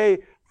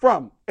away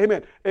from.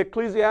 Amen.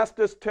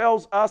 Ecclesiastes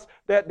tells us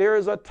that there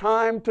is a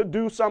time to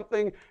do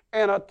something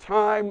and a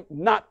time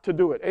not to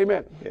do it.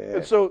 Amen. Yeah.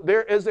 And so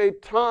there is a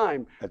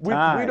time.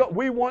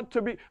 We want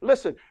to be,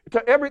 listen,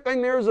 to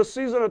everything there is a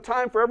season, a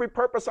time for every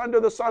purpose under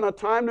the sun, a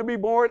time to be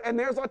born, and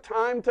there's a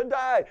time to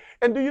die.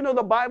 And do you know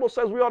the Bible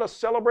says we ought to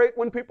celebrate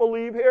when people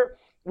leave here?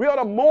 We ought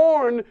to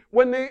mourn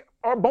when they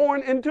are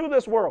born into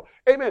this world.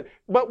 Amen.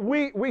 But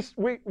we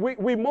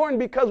mourn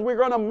because we're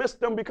going to miss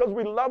them, because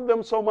we love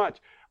them so much.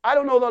 I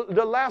don't know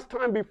the last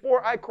time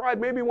before I cried,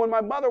 maybe when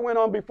my mother went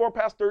on before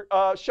Pastor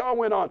Shaw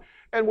went on.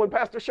 And when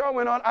Pastor Shaw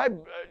went on,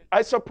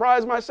 I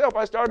surprised myself.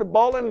 I started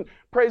bawling, and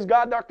praise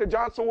God, Dr.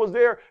 Johnson was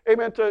there,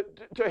 amen, to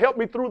help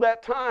me through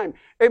that time.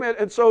 Amen.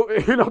 And so,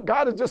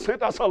 God has just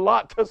sent us a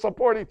lot to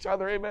support each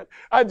other. Amen.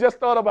 I just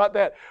thought about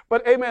that.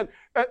 But amen,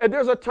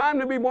 there's a time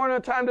to be born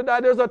and a time to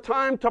die. There's a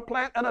time to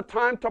plant and a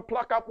time to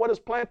pluck up what is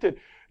planted.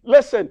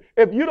 Listen,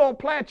 if you don't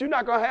plant, you're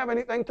not going to have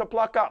anything to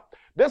pluck up.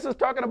 This is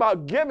talking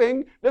about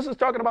giving. This is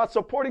talking about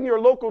supporting your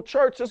local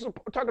church. This is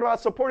talking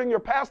about supporting your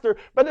pastor.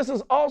 But this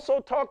is also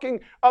talking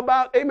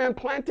about, amen,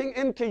 planting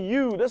into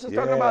you. This is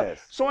talking about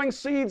sowing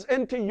seeds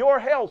into your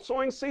health,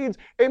 sowing seeds,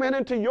 amen,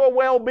 into your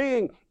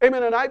well-being.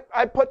 Amen. And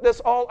I put this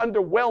all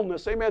under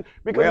wellness. Amen.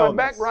 Because my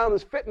background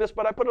is fitness,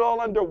 but I put it all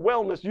under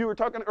wellness. You were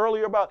talking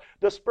earlier about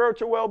the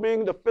spiritual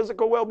well-being, the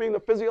physical well-being, the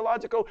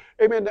physiological,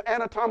 amen, the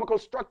anatomical,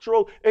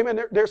 structural.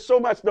 Amen. There's so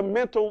much, the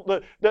mental,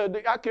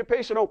 the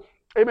occupational.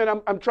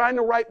 Amen. I'm trying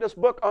to write this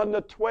book on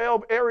the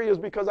 12 areas,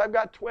 because I've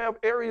got 12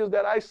 areas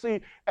that I see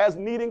as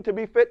needing to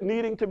be fit,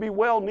 needing to be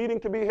well, needing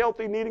to be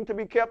healthy, needing to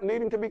be kept,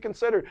 needing to be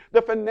considered.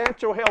 The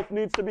financial health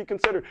needs to be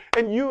considered.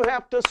 And you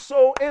have to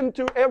sow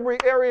into every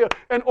area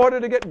in order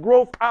to get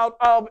growth out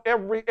of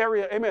every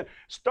area. Amen.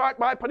 Start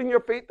by putting your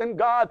faith in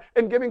God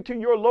and giving to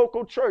your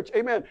local church.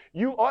 Amen.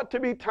 You ought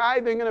to be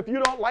tithing. And if you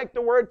don't like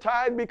the word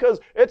tithe because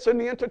it's in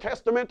the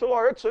intertestamental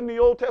or it's in the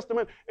Old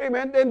Testament,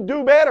 amen, then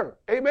do better.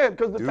 Amen.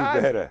 Because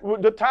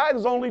the tithe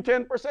is only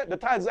 10%. The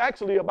tithe is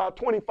actually about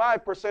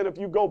 25% if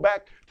you go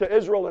back to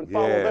Israel and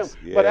follow them.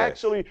 Yes. But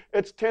actually,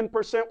 it's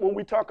 10% when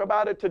we talk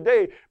about it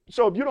today.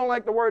 So if you don't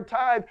like the word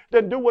tithe,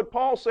 then do what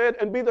Paul said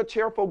and be the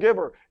cheerful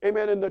giver.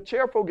 Amen. And the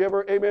cheerful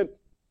giver, amen,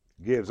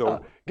 gives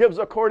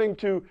according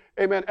to,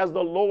 amen, as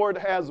the Lord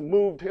has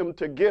moved him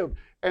to give.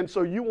 And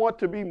so you want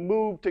to be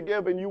moved to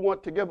give, and you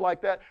want to give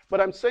like that. But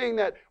I'm saying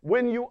that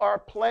when you are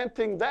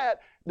planting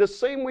that, the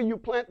same way you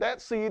plant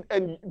that seed,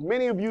 and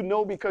many of you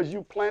know because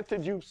you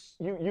planted, you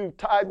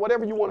tithe,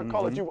 whatever you want to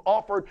call it, you've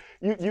offered,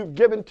 you've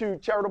given to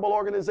charitable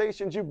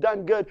organizations, you've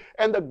done good,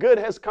 and the good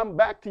has come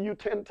back to you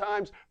 10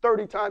 times,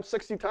 30 times,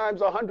 60 times,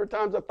 100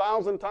 times,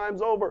 1,000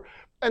 times over.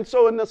 And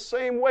so in the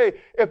same way,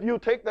 if you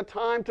take the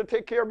time to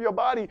take care of your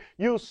body,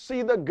 you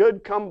see the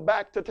good come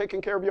back to taking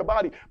care of your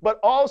body, but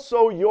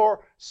also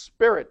your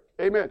spirit.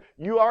 Amen.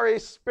 You are a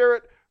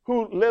spirit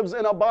who lives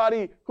in a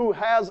body who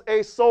has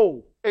a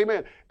soul.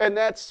 Amen. And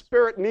that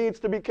spirit needs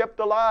to be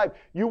kept alive.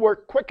 You were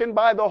quickened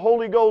by the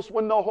Holy Ghost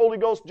when the Holy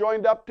Ghost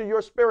joined up to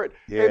your spirit.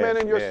 Amen.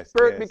 And your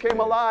spirit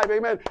became alive.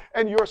 Amen.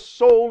 And your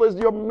soul is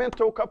your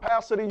mental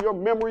capacity, your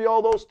memory,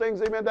 all those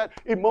things. Amen. That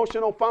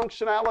emotional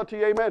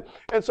functionality. Amen.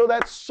 And so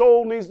that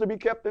soul needs to be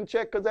kept in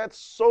check, because that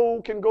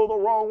soul can go the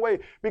wrong way,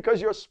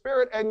 because your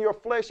spirit and your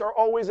flesh are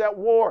always at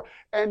war,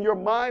 and your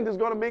mind is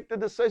going to make the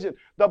decision.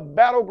 The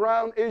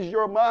battleground is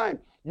your mind.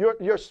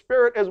 Your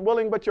spirit is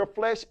willing, but your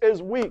flesh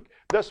is weak.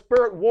 The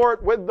spirit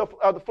warred with the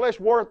flesh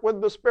warred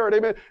with the spirit.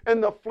 Amen.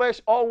 And the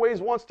flesh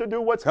always wants to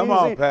do what's easy.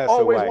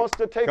 Always wants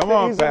to take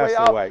the easy way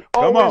out.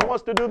 Always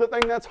wants to do the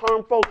thing that's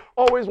harmful.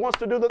 Always wants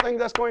to do the thing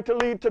that's going to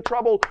lead to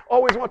trouble.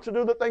 Always wants to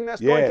do the thing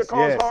that's going to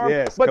cause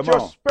harm. But your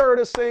spirit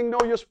is saying, no,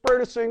 your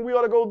spirit is saying we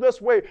ought to go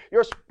this way.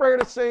 Your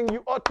spirit is saying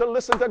you ought to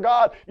listen to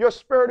God. Your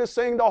spirit is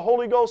saying the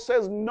Holy Ghost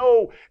says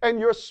no. And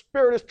your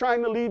spirit is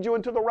trying to lead you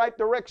into the right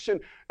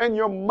direction. And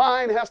your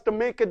mind has to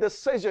make make a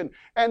decision.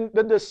 And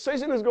the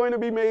decision is going to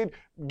be made,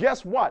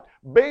 guess what?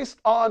 Based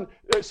on,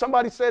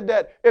 somebody said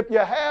that if you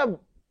have,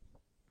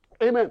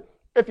 amen,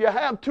 if you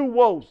have two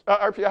woes,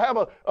 or if you have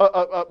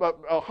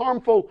a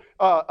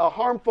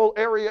harmful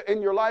area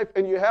in your life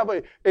and you have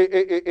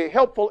a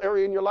helpful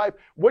area in your life,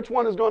 which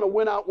one is going to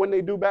win out when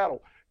they do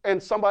battle?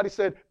 And somebody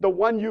said, the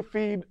one you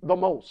feed the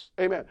most.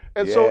 Amen.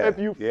 And so if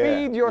you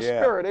feed your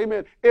spirit,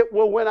 amen, it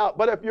will win out.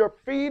 But if you're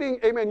feeding,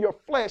 amen, your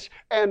flesh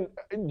and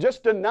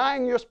just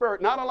denying your spirit,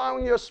 not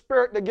allowing your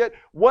spirit to get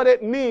what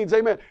it needs,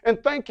 amen.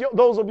 And thank you,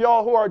 those of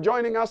y'all who are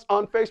joining us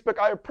on Facebook.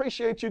 I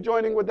appreciate you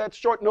joining with that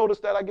short notice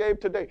that I gave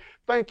today.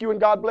 Thank you and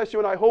God bless you.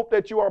 And I hope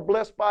that you are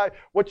blessed by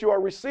what you are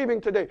receiving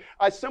today.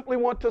 I simply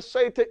want to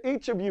say to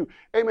each of you,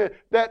 amen,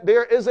 that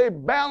there is a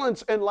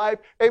balance in life,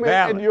 amen.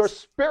 Balance. And your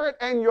spirit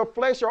and your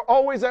flesh are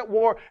always at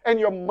war, and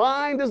your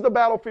mind is the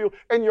battlefield,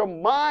 and your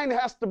mind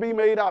has to be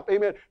made up,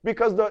 amen,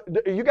 because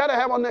you got to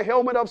have on the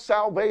helmet of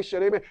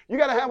salvation, amen. You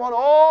got to have on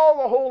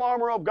all the whole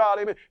armor of God,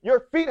 amen.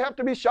 Your feet have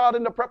to be shod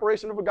in the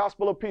preparation of the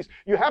gospel of peace.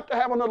 You have to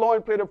have on the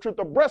loinplate of truth,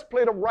 the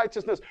breastplate of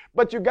righteousness,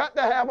 but you got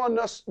to have on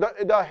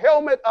the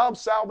helmet of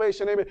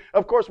salvation, amen.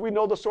 Of course, we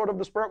know the sword of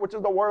the Spirit, which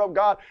is the word of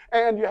God,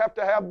 and you have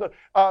to have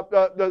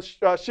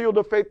the shield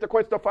of faith to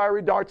quench the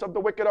fiery darts of the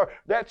wicked.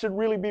 That should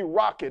really be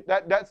rocket.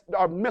 That's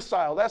our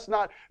missile. That's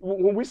not,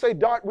 when we say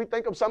dart, we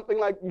think of something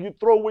like you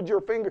throw with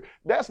your finger.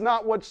 That's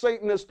not what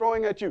Satan is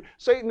throwing at you.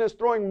 Satan is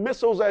throwing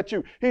missiles at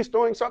you. He's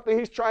throwing something.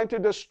 He's trying to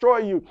destroy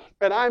you.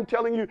 And I'm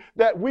telling you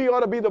that we ought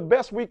to be the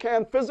best we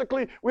can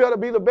physically. We ought to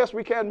be the best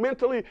we can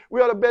mentally.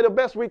 We ought to be the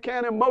best we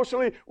can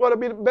emotionally. We ought to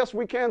be the best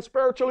we can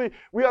spiritually.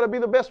 We ought to be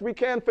the best we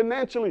can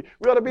financially.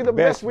 We ought to be the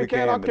best we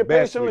can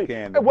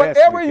occupationally.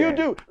 Whatever you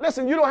do,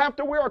 listen, you don't have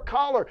to wear a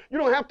collar. You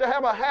don't have to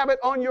have a habit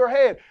on your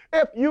head.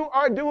 If you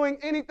are doing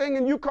anything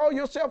and you call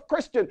yourself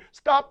Christian,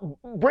 stop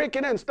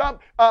breaking in. Stop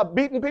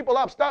beating people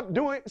up. Stop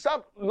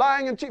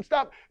lying and cheating.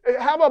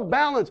 Have a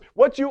balance.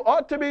 What you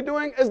ought to be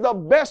doing is the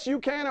best you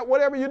can at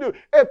whatever you do.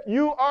 If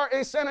you are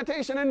a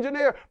sanitation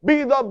engineer,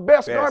 be the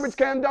best garbage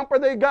can dumper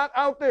they got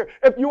out there.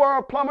 If you are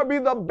a plumber, be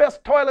the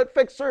best toilet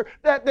fixer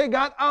that they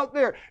got out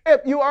there.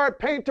 If you are a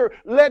painter,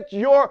 let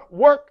your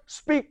work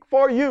speak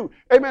for you.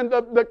 Amen.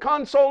 The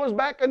consolers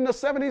back in the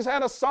 70s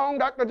had a song.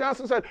 Dr.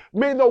 Johnson said,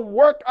 may the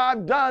work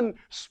I've done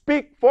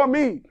speak for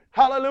me.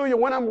 Hallelujah.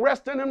 When I'm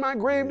resting in my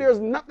grave, there's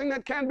nothing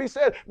that can be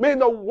said. May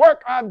the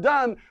work I've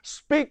done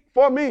speak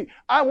for me.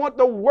 I want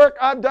the work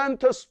I've done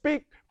to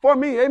speak for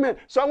me. Amen.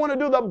 So I want to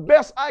do the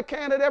best I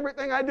can at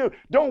everything I do.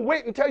 Don't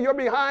wait until you're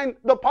behind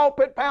the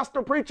pulpit,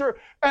 pastor, preacher,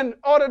 in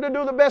order to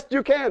do the best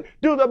you can.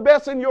 Do the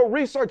best in your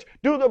research.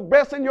 Do the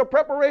best in your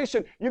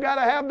preparation. You got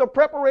to have the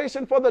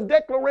preparation for the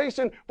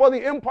declaration, for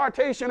the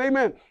impartation.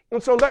 Amen.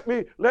 And so let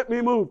me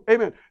move.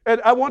 Amen. And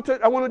I want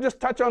to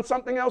just touch on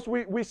something else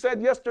we said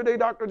yesterday,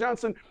 Dr.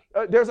 Johnson.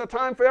 There's a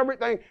time for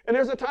everything, and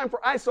there's a time for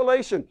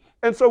isolation.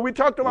 And so we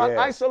talked about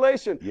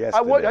isolation.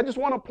 I just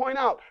want to point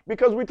out,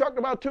 because we talked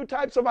about two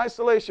types of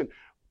isolation.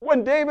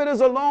 When David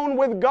is alone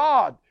with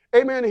God,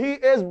 amen, he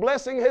is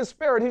blessing his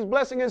spirit. He's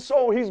blessing his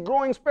soul. He's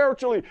growing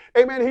spiritually.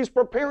 Amen. He's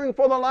preparing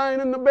for the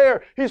lion and the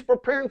bear. He's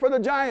preparing for the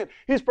giant.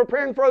 He's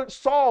preparing for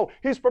Saul.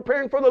 He's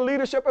preparing for the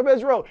leadership of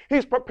Israel.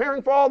 He's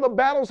preparing for all the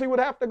battles he would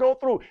have to go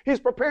through. He's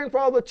preparing for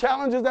all the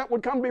challenges that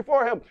would come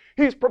before him.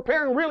 He's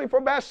preparing really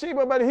for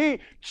Bathsheba, but he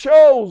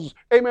chose,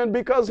 amen,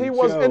 because he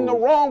was in the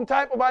wrong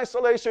type of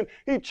isolation.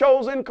 He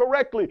chose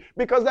incorrectly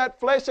because that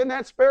flesh and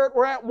that spirit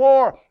were at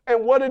war.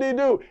 And what did he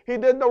do? He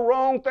did the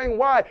wrong thing.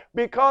 Why?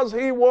 Because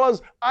he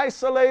was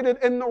isolated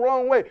in the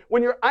wrong way.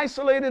 When you're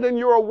isolated and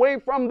you're away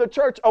from the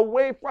church,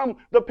 away from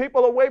the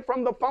people, away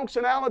from the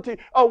functionality,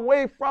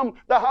 away from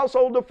the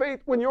household of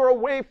faith, when you're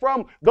away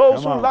from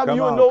those who love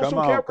you and those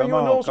who care for you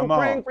and those who are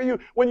praying for you,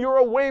 when you're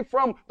away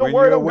from the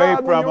Word of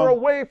God, when you're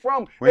away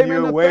from,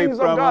 amen, the things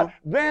of God,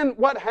 then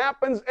what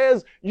happens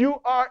is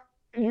you are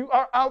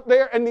out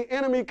there and the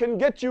enemy can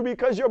get you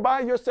because you're by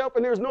yourself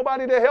and there's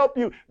nobody to help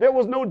you. There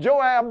was no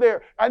Joab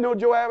there. I know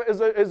Joab is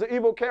an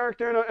evil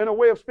character in a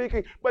way of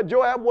speaking, but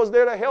Joab was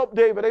there to help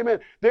David. Amen.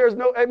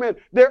 Amen.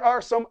 There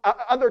are some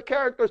other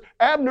characters.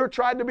 Abner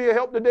tried to be a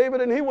help to David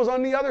and he was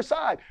on the other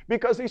side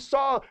because he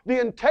saw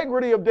the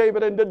integrity of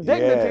David and the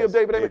dignity of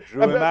David.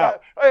 Amen.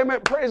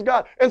 Amen. Praise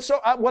God. And so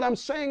what I'm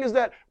saying is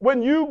that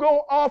when you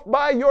go off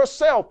by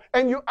yourself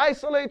and you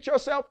isolate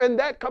yourself in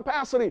that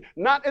capacity,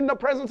 not in the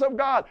presence of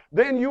God,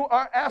 then you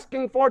are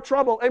asking for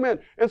trouble. Amen.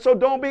 And so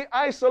don't be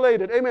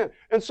isolated. Amen.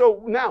 And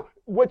so now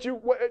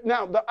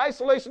the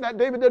isolation that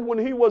David did when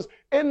he was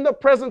in the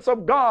presence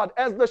of God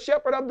as the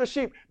shepherd of the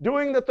sheep,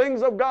 doing the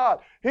things of God.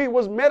 He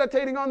was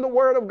meditating on the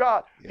word of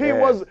God. He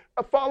was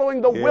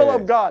following the will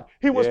of Yes. God.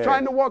 He was Yes.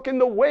 trying to walk in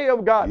the way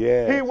of God.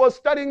 Yes. He was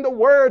studying the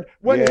word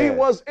when he Yes.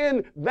 was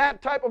in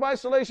that type of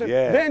isolation.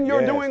 Yes. Then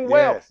you're Yes. doing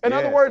well. Yes. In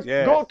other Yes. words,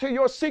 Yes. go to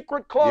your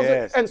secret closet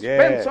Yes. and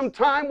spend Yes. some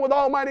time with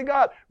Almighty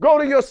God. Go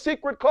to your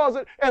secret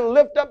closet and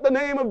lift up the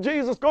name of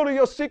Jesus. Go to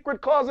your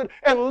secret closet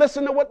and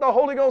listen to what the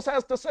Holy Ghost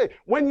has to say.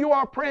 When you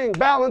are praying,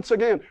 balance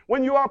again.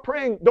 When you are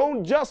praying,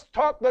 don't just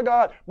talk to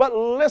God, but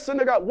listen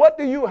to God. What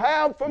do you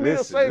have for me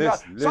to say, God?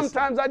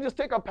 Sometimes I just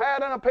take a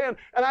pad and a pen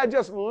and I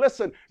just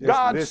listen.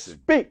 God,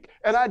 speak.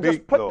 And I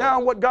just put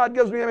down what God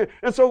gives me.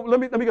 And so let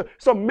me go.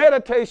 So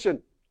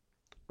meditation.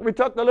 We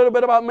talked a little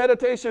bit about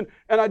meditation,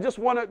 and I just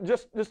want to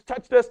just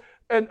touch this.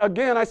 And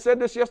again, I said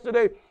this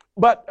yesterday,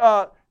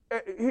 but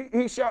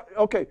he shall,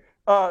 okay.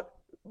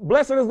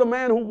 Blessed is the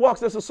man who walks,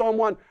 this is Psalm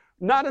 1,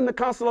 not in the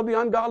counsel of the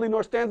ungodly,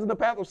 nor stands in the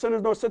path of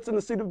sinners, nor sits in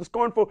the seat of the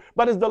scornful,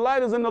 but his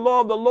delight is in the law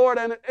of the Lord,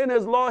 and in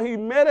his law he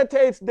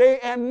meditates day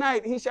and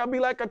night. He shall be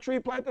like a tree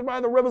planted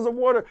by the rivers of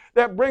water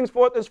that brings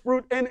forth its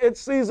fruit in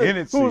its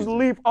season, whose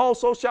leaf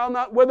also shall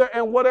not wither,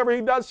 and whatever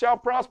he does shall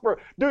prosper.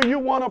 Do you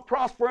want to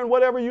prosper in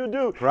whatever you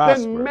do?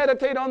 Then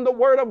meditate on the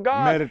word of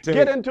God.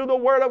 Get into the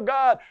word of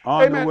God.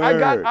 Amen. I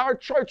got our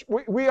church.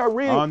 We are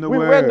reading. We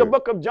read the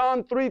book of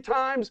John 3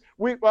 times.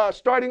 We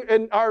starting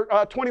in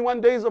our 21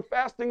 days of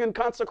fasting and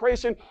consecration.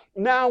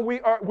 Now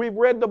we've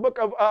read the book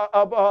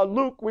of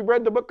Luke, we've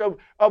read the book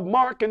of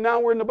Mark, and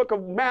now we're in the book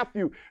of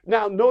Matthew.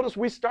 Now notice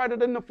we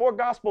started in the 4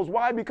 Gospels.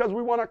 Why? Because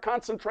we want to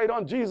concentrate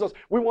on Jesus.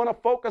 We want to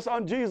focus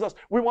on Jesus.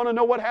 We want to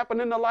know what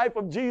happened in the life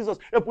of Jesus.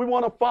 If we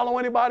want to follow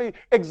anybody's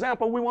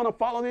example, we want to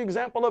follow the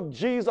example of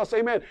Jesus.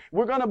 Amen.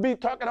 We're going to be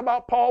talking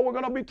about Paul. We're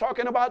going to be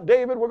talking about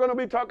David. We're going to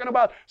be talking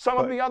about some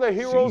of the other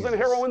heroes and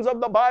heroines of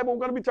the Bible.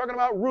 We're going to be talking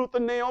about Ruth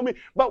and Naomi.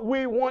 But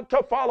we want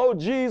to follow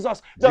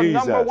Jesus. The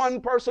number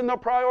one person, the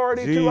priority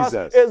to us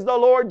is the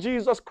Lord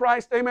Jesus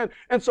Christ. Amen.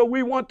 And so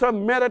we want to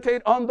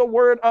meditate on the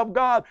word of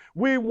God.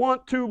 We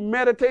want to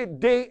meditate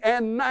day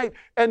and night.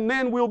 And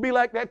then we'll be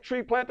like that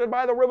tree planted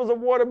by the rivers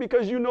of water,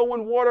 because you know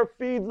when water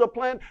feeds the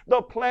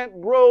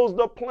plant grows.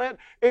 The plant,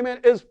 amen,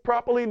 is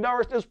properly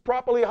nourished, is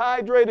properly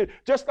hydrated.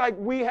 Just like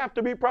we have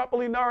to be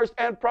properly nourished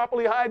and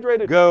properly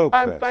hydrated.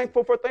 I'm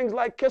thankful for things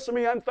like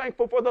Kissimmee. I'm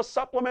thankful for the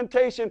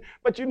supplementation.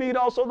 But you need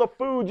also the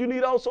food. You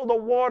need also the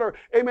water.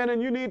 Amen.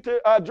 And you need to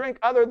drink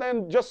other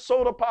than just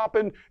soda pop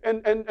and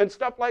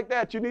stuff like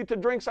that. You need to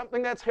drink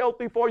something that's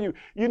healthy for you.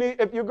 You need,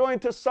 if you're going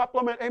to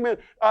supplement, amen,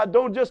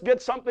 don't just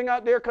get something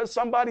out there because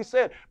somebody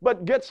said,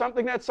 but get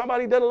something that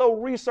somebody did a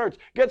little research.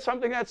 Get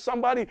something that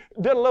somebody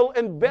did a little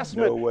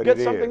investment. Get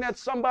something that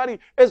somebody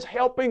is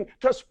helping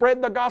to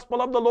spread the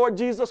gospel of the Lord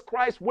Jesus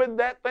Christ with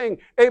that thing.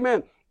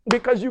 Amen.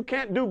 Because you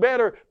can't do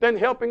better than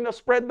helping to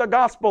spread the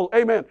gospel.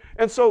 Amen.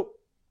 And so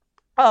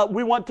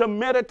we want to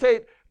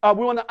meditate.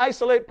 We want to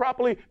isolate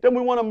properly, then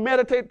we want to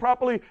meditate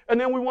properly,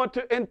 and then we want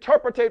to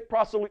interpretate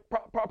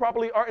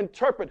properly or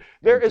interpret.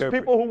 There is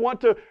people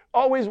who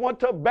always want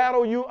to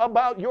battle you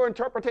about your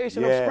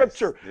interpretation of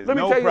Scripture. Let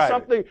me tell you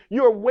something.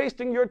 You are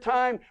wasting your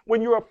time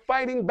when you are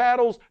fighting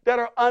battles that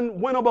are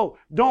unwinnable.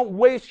 Don't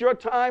waste your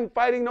time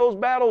fighting those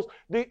battles.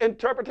 The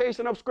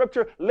interpretation of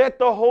Scripture, let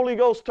the Holy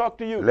Ghost talk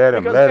to you.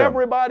 Because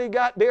everybody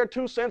got their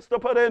 2 cents to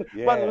put in,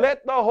 but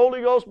let the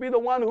Holy Ghost be the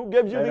one who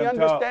gives you the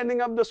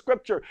understanding of the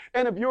Scripture.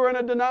 And if you're in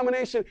a denomination,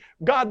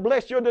 God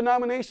bless your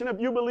denomination if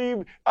you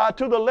believe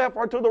to the left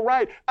or to the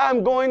right.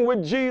 I'm going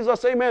with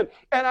Jesus, amen.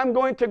 And I'm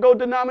going to go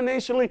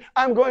denominationally.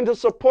 I'm going to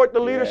support the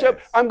leadership.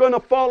 I'm going to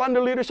fall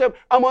under leadership.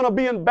 I'm going to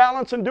be in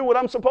balance and do what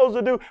I'm supposed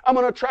to do. I'm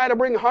going to try to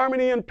bring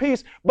harmony and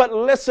peace. But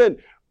listen,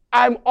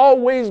 I'm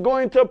always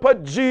going to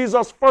put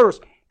Jesus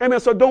first. Amen.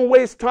 So don't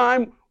waste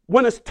time.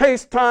 When it's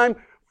taste time,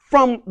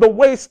 from the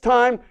waste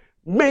time,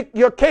 make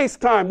your case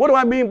time. What do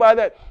I mean by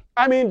that?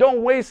 I mean,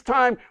 don't waste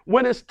time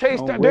when it's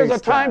taste time. There's a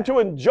time to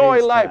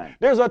enjoy life.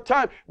 There's a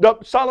time.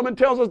 Solomon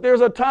tells us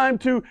there's a time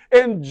to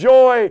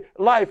enjoy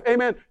life.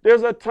 Amen.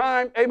 There's a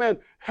time. Amen.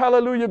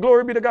 Hallelujah.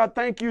 Glory be to God.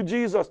 Thank you,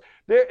 Jesus.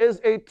 There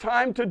is a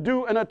time to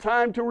do and a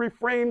time to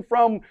refrain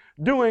from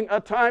doing, a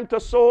time to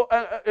sow.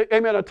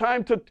 Amen. A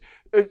time to,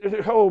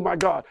 oh my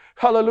God.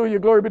 Hallelujah.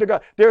 Glory be to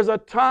God. There's a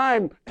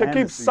time to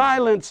keep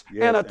silence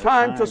and a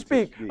time to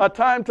speak. A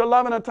time to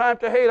love and a time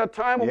to hate. A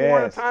time of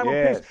war and a time of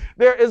peace.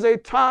 There is a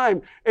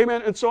time.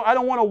 Amen. And so I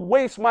don't want to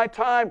waste my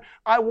time.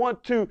 I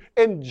want to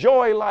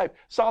enjoy life.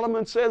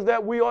 Solomon says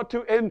that we ought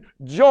to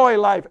enjoy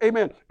life.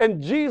 Amen.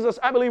 And Jesus,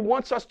 I believe,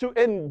 wants us to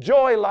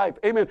enjoy life.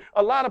 Amen.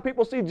 A lot of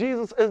people see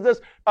Jesus as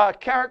this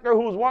character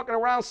who's walking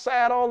around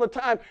sad all the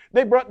time.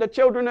 They brought the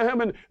children to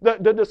him, and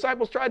the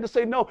disciples tried to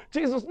say, no,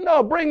 Jesus,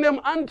 no, bring them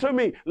unto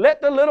me.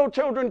 Let the little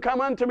children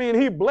come unto me. And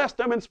he blessed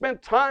them and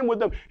spent time with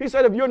them. He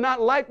said, if you're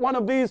not like one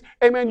of these,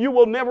 amen, you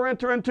will never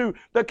enter into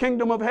the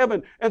kingdom of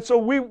heaven. And so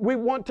we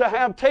want to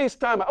have taste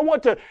time. I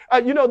want to,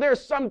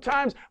 there's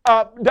sometimes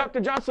Dr.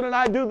 Johnson and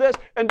I do this,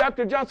 and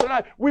Dr. Johnson and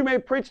I, we may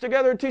preach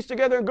together and teach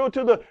together and go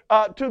to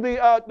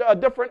the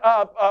different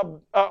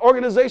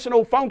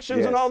organizational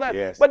functions and all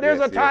that. But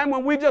there's a time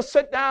when we just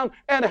sit down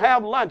and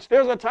have lunch.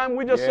 There's a time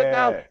we just sit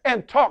down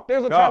and talk.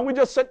 There's a time we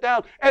just sit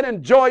down and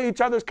enjoy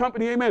each other's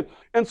company. Amen.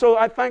 And so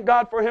I thank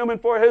God for him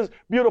and for his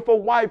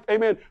beautiful wife,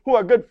 amen, who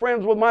are good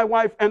friends with my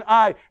wife and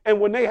I. And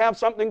when they have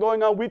something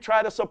going on, we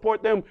try to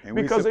support them and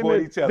because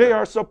support each other. they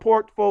are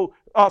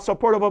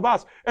supportive of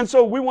us. And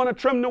so we want to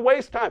trim the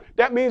waste time.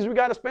 That means we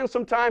got to spend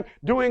some time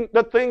doing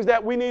the things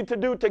that we need to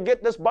do to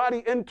get this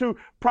body into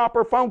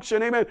proper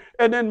function, amen,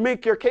 and then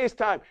make your case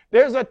time.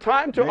 There's a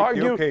time to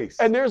argue,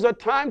 and there's a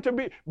time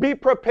to be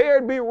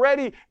prepared, be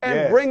ready,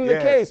 and bring the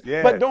case.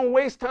 But don't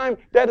waste time.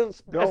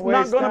 It's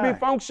not going to be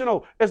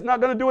functional. It's not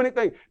going to do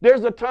anything.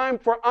 There's a time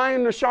for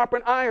iron to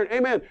sharpen iron,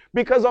 amen,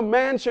 because a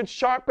man should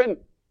sharpen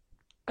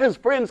his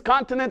friend's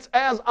countenance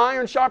as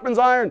iron sharpens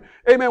iron.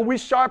 Amen. We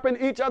sharpen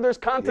each other's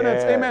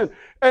countenance. Amen.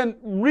 And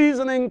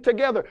reasoning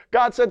together.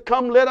 God said,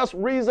 come, let us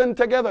reason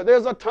together.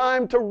 There's a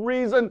time to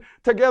reason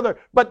together,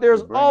 but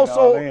there's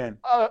also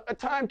a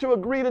time to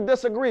agree to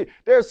disagree.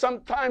 There's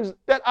some times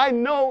that I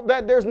know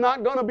that there's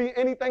not going to be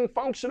anything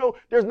functional.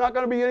 There's not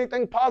going to be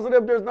anything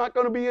positive. There's not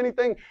going to be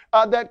anything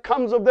that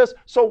comes of this.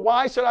 So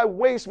why should I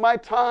waste my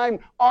time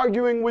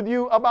arguing with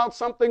you about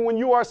something when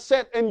you are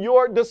set in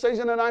your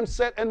decision and I'm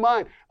set in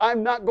mine?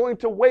 I'm not going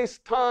to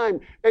waste time.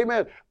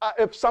 Amen.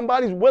 If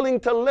somebody's willing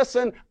to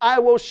listen, I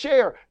will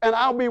share, and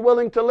I'll be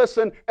willing to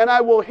listen, and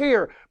I will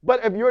hear.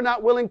 But if you're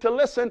not willing to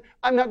listen,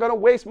 I'm not going to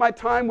waste my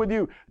time with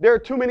you. There are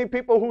too many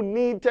people who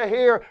need to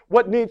hear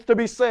what needs to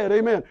be said.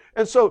 Amen.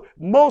 And so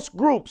most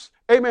groups,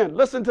 amen,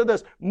 listen to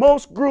this.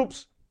 Most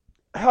groups,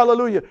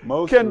 hallelujah,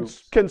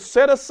 can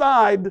set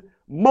aside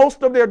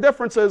most of their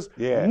differences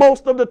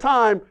most of the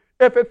time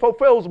if it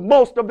fulfills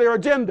most of their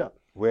agenda.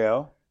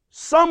 Well,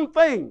 some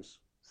things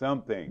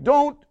something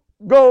don't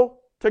go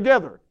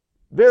together.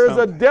 There is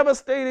a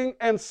devastating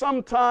and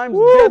sometimes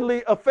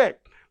deadly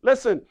effect.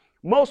 Listen,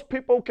 most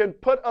people can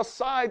put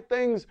aside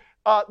things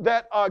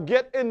that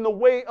get in the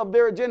way of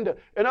their agenda.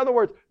 In other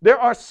words, there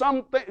are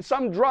some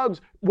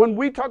drugs. When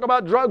we talk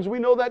about drugs, we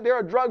know that there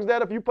are drugs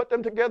that if you put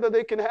them together,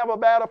 they can have a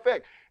bad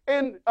effect.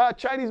 In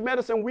Chinese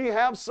medicine, we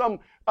have some,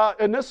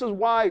 and this is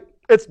why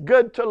it's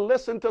good to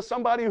listen to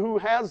somebody who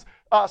has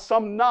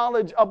some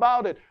knowledge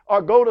about it,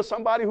 or go to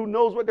somebody who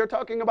knows what they're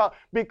talking about,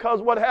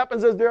 because what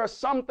happens is there are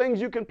some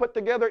things you can put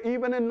together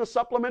even in the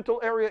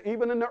supplemental area,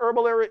 even in the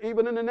herbal area,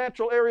 even in the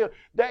natural area,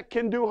 that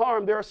can do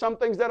harm. There are some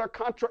things that are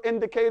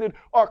contraindicated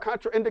or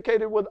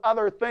contraindicated with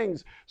other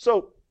things.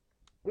 So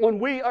when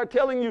we are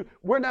telling you,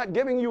 we're not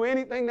giving you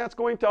anything that's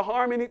going to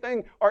harm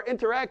anything or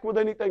interact with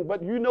anything,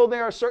 but you know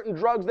there are certain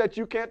drugs that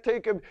you can't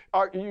take,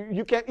 or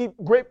you can't eat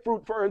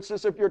grapefruit, for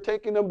instance, if you're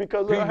taking them,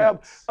 because they'll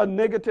have a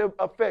negative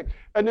effect.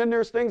 And then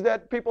there's things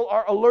that people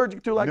are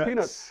allergic to, like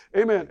peanuts.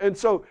 Amen. And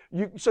so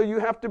you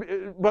have to be,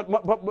 but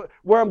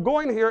where I'm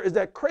going here is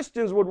that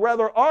Christians would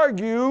rather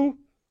argue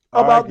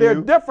about their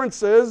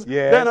differences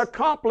than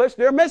accomplish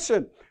their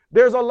mission.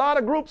 There's a lot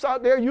of groups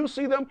out there. You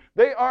see them.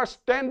 They are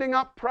standing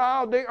up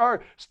proud. They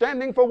are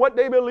standing for what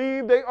they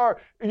believe. They are,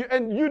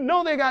 and you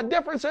know they got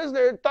differences.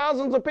 There are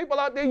thousands of people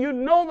out there. You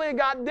know they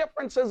got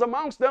differences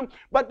amongst them,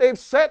 but they've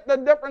set the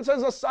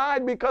differences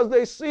aside because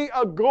they see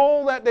a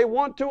goal that they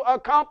want to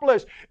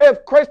accomplish.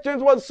 If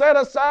Christians would set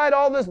aside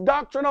all this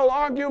doctrinal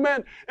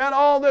argument and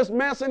all this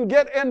mess and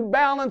get in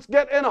balance,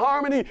 get in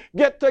harmony,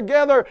 get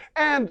together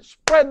and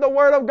spread the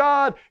word of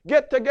God,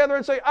 get together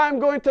and say, I'm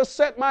going to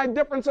set my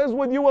differences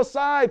with you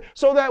aside,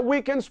 so that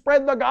we can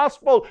spread the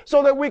gospel,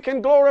 so that we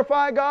can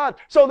glorify God,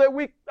 so that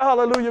we,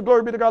 hallelujah,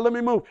 glory be to God. Let me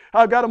move.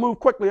 I've got to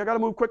move quickly.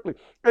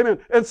 Amen.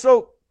 And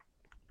so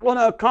I want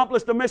to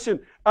accomplish the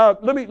mission.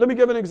 Let me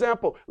give an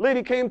example.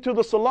 Lady came to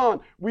the salon.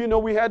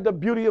 We had the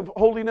Beauty of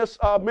Holiness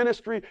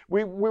ministry.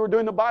 We were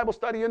doing the Bible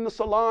study in the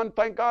salon.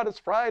 Thank God it's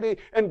Friday,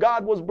 and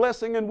God was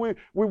blessing, and we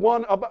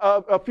won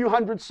a few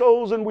hundred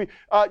souls, and we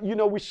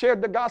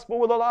shared the gospel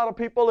with a lot of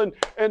people, and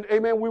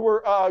amen. We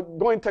were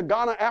going to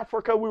Ghana,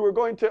 Africa. We were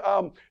going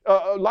to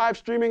live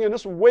streaming, and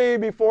this was way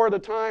before the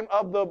time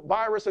of the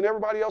virus, and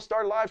everybody else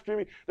started live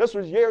streaming. This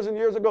was years and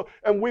years ago,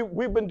 and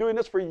we've been doing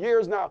this for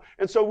years now.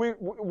 And so we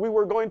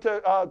were going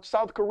to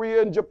South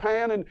Korea and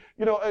Japan and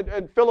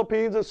and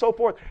Philippines and so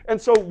forth.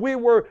 And so we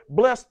were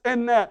blessed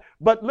in that.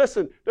 But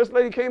listen, this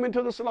lady came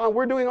into the salon.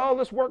 We're doing all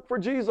this work for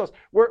Jesus.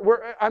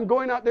 I'm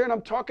going out there and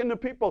I'm talking to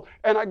people,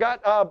 and I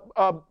got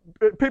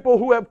people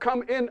who have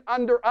come in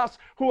under us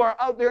who are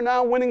out there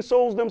now winning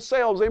souls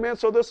themselves. Amen.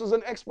 So this is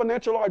an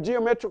exponential or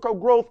geometrical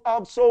growth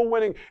of soul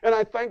winning, and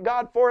I thank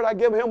God for it. I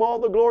give him all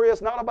the glory.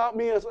 It's not about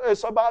me.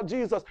 It's about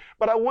Jesus.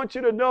 But I want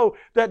you to know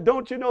that,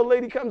 don't you know,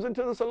 lady comes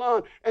into the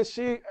salon and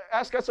she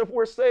asks us if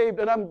we're saved,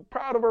 and I'm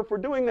proud of her for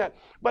doing that.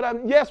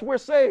 But yes, we're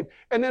saved.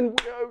 And then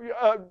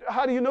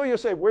how do you know you're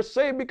saved? We're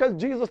saved because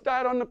Jesus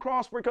died on the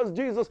cross, because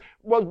Jesus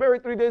was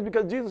buried 3 days,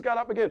 because Jesus got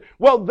up again.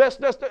 Well,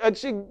 and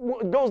she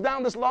goes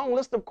down this long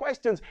list of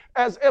questions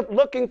as if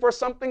looking for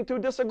something to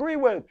disagree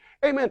with.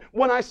 Amen.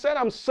 When I said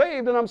I'm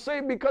saved, and I'm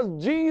saved because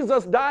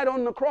Jesus died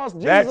on the cross,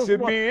 Jesus was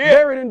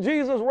buried, and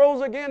Jesus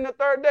rose again the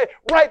third day.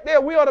 Right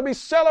there, we ought to be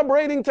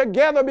celebrating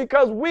together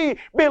because we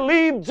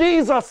believe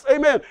Jesus.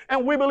 Amen.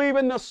 And we believe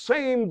in the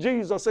same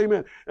Jesus.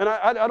 Amen. And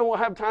I don't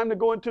have time to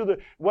go into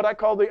what I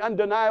call the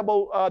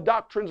undeniable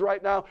doctrines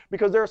right now,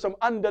 because there are some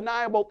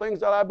undeniable things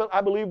that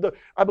I believe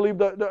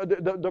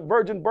the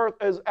virgin birth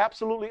is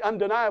absolutely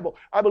undeniable.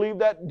 I believe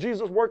that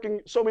Jesus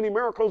working so many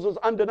miracles is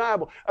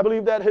undeniable. I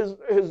believe that his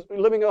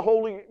living a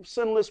holy,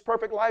 sinless,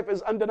 perfect life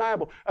is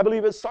undeniable. I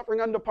believe his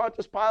suffering under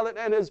Pontius Pilate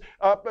and his,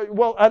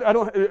 I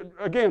don't,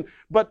 again,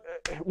 but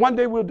one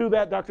day we'll do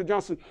that, Dr.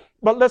 Johnson.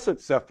 But listen.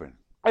 Suffering.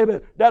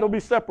 Amen. That'll be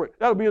separate.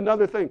 That'll be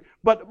another thing.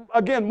 But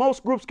again,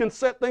 most groups can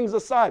set things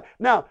aside.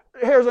 Now,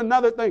 here's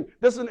another thing.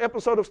 This is an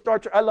episode of Star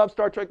Trek. I love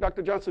Star Trek,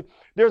 Dr. Johnson.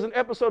 There's an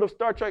episode of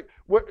Star Trek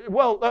where,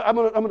 well, I'm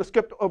gonna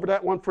skip over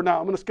that one for now.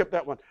 I'm gonna skip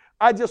that one.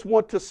 I just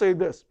want to say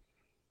this.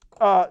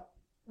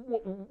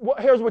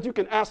 Here's what you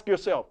can ask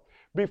yourself.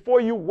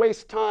 Before you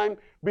waste time,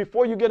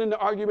 before you get into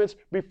arguments,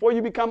 before you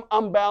become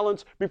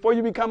unbalanced, before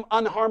you become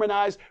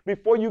unharmonized,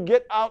 before you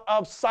get out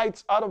of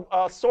sights, out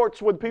of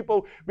sorts with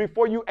people,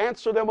 before you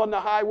answer them on the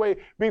highway,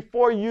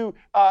 before you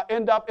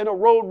end up in a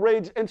road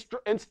rage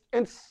instance,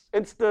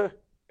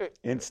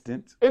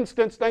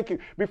 thank you.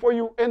 Before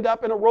you end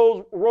up in a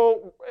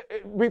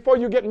before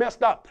you get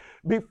messed up,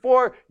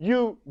 before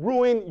you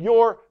ruin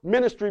your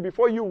ministry,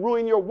 before you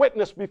ruin your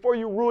witness, before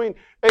you ruin,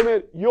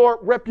 amen, your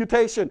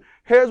reputation.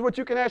 Here's what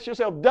you can ask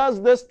yourself.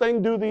 Does this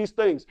thing do these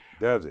things?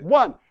 Does it?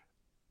 One,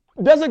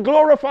 does it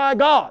glorify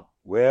God?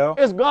 Well,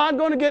 is God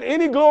going to get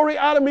any glory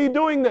out of me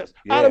doing this?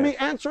 Yes. Out of me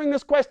answering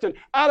this question?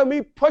 Out of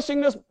me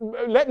pushing this,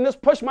 letting this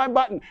push my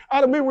button?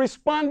 Out of me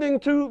responding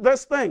to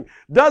this thing?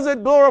 Does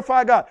it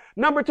glorify God?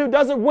 Number two,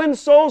 does it win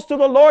souls to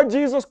the Lord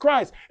Jesus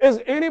Christ?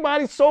 Is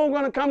anybody's soul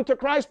going to come to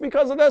Christ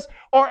because of this?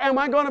 Or am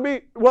I going to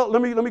be, well,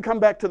 let me come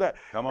back to that.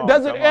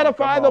 Does it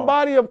edify the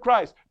body of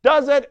Christ?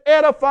 Does it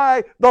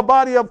edify the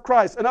body of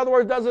Christ? In other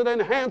words, does it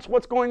enhance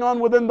what's going on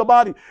within the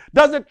body?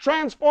 Does it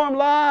transform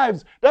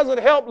lives? Does it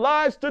help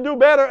lives to do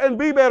better and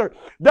be better?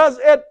 Does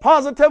it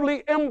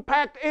positively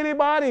impact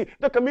anybody,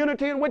 the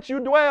community in which you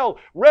dwell,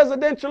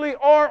 residentially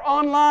or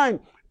online,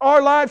 or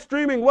live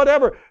streaming,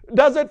 whatever?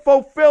 Does it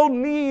fulfill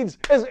needs?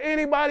 Is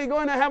anybody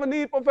going to have a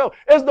need fulfilled?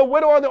 Is the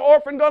widow or the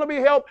orphan going to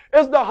be helped?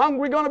 Is the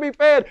hungry going to be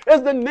fed?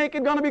 Is the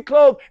naked going to be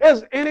clothed?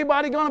 Is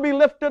anybody going to be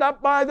lifted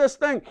up by this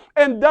thing?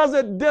 And does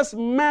it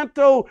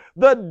dismantle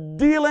the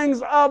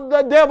dealings of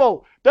the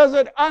devil? Does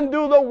it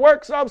undo the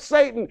works of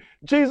Satan?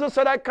 Jesus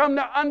said, I come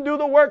to undo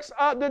the works,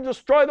 to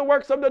destroy the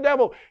works of the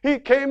devil. He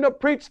came to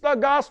preach the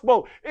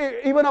gospel.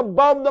 Even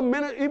above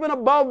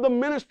the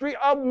ministry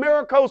of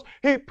miracles,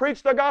 he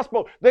preached the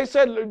gospel. They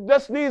said,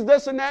 this needs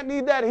this and that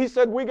need that. He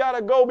said, we got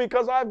to go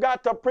because I've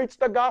got to preach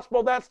the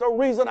gospel. That's the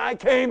reason I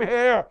came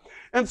here.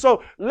 And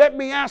so let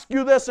me ask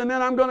you this, and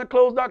then I'm going to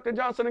close, Dr.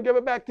 Johnson, and give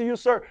it back to you,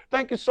 sir.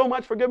 Thank you so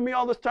much for giving me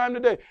all this time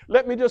today.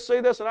 Let me just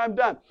say this, and I'm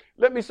done.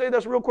 Let me say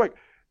this real quick.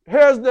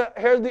 Here's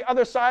the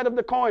other side of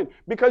the coin,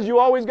 because you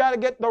always got to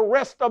get the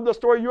rest of the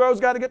story. You always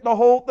got to get the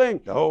whole thing.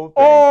 The whole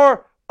thing.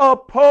 Or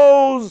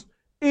oppose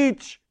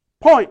each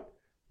point.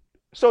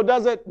 So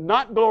does it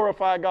not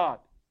glorify God?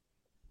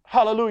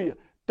 Hallelujah.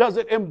 Does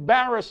it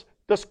embarrass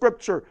the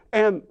Scripture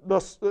and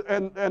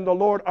the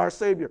Lord our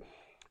Savior?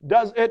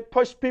 Does it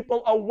push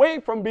people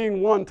away from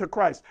being one to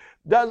Christ?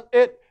 Does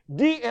it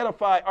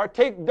de-edify or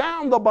take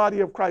down the body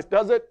of Christ?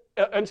 Does it,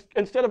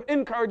 instead of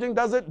encouraging,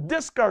 does it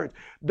discourage?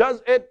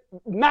 Does it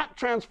not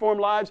transform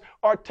lives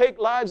or take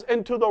lives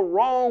into the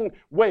wrong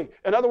way?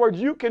 In other words,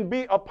 you can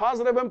be a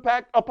positive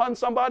impact upon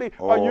somebody,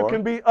 or you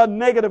can be a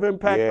negative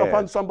impact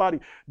upon somebody.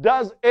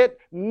 Does it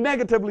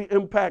negatively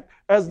impact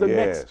as the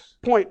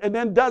next point? And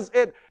then does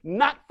it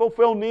not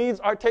fulfill needs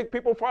or take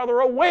people farther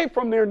away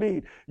from their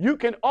need? You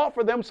can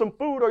offer them some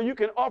food, or you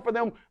can offer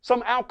them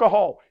some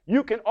alcohol.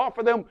 You can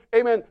offer them,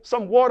 amen,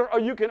 some water, or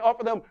you can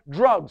offer them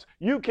drugs.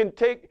 You can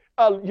take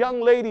a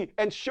young lady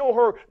and show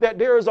her that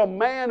there is a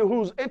man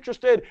who's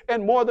interested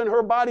in more than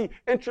her body,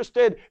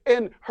 interested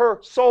in her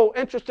soul,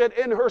 interested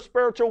in her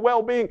spiritual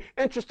well-being,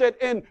 interested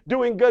in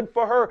doing good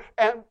for her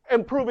and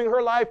improving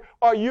her life.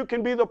 Or you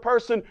can be the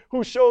person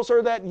who shows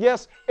her that,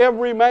 yes,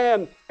 every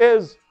man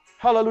is,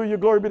 hallelujah,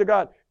 glory be to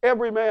God,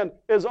 every man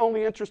is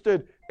only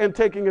interested in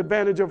taking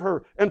advantage of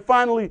her. And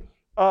finally,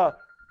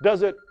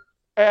 does it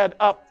add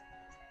up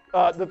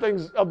the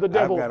things of the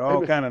devil? I've got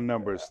all kind of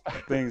numbers,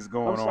 things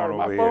going on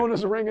over here. My phone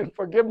is ringing.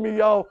 Forgive me,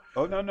 y'all.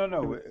 Oh,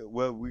 no.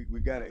 Well, we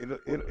got it.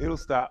 It'll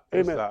stop.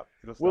 It'll stop.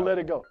 We'll let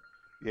it go.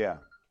 Yeah.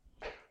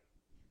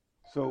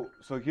 So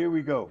here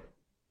we go.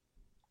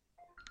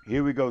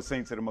 Here we go,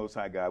 saints of the Most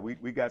High God.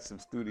 We got some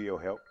studio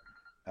help.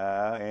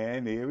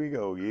 And here we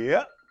go.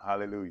 Yeah.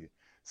 Hallelujah.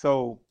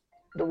 So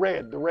the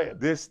red.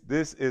 This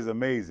is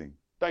amazing.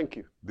 Thank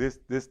you. This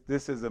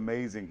is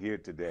amazing here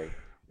today.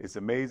 It's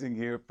amazing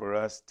here for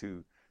us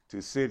to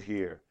sit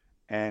here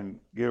and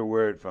get a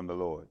word from the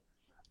Lord.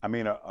 I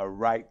mean, a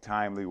right,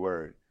 timely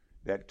word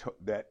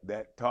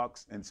that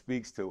talks and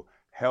speaks to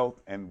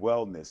health and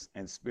wellness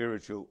and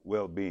spiritual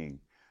well-being.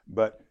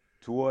 But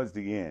towards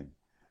the end,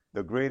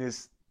 the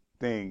greatest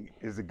thing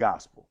is the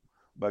gospel.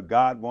 But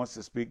God wants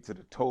to speak to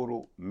the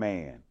total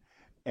man.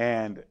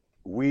 And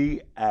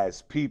we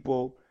as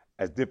people,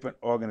 as different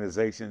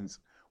organizations,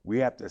 we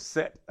have to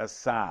set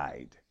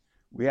aside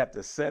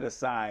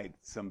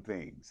some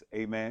things.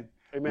 Amen.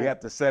 Amen. We have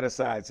to set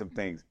aside some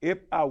things. If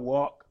I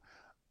walk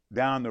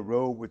down the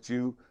road with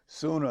you,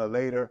 sooner or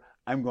later,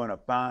 I'm going to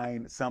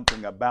find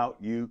something about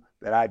you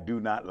that I do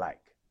not like.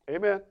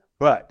 Amen.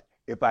 But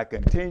if I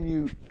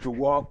continue to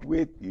walk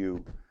with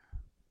you,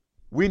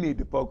 we need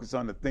to focus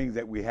on the things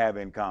that we have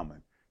in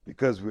common,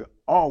 because we're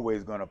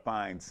always going to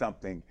find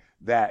something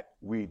that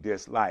we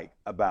dislike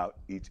about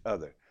each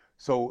other.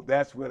 So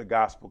that's where the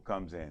gospel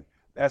comes in.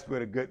 That's where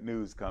the good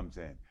news comes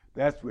in.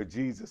 That's where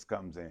Jesus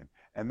comes in.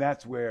 And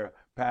that's where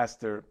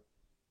Pastor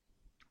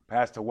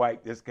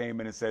White just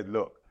came in and said,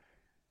 look,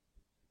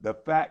 the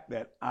fact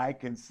that I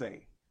can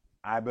say,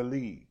 I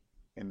believe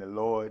in the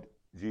Lord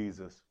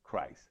Jesus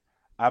Christ.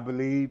 I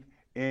believe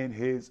in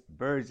his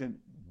virgin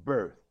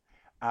birth.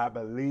 I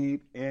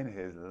believe in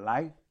his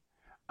life.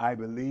 I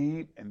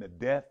believe in the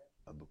death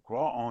of the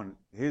cross, on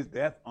his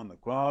death on the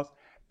cross,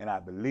 and I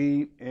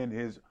believe in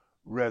his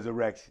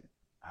resurrection.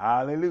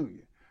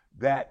 Hallelujah.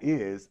 That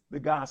is the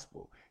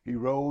gospel. He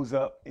rose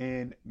up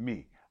in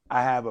me.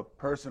 I have a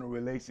personal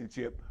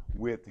relationship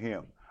with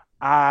him.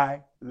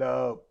 I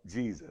love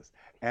Jesus.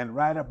 And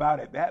right about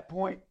at that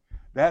point,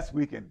 that's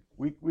we can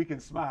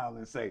smile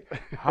and say,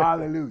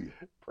 hallelujah.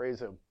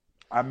 Praise him.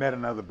 I met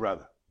another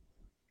brother.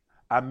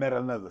 I met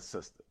another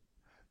sister.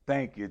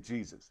 Thank you,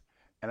 Jesus.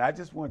 And I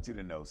just want you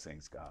to know,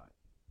 saints God,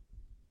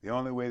 the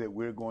only way that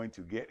we're going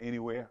to get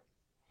anywhere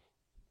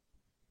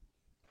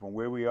from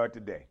where we are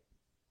today,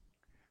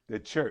 the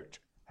church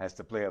has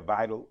to play a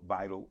vital,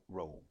 vital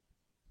role.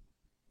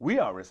 We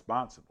are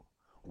responsible.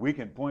 We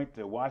can point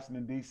to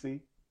Washington,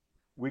 D.C.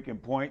 We can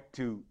point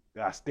to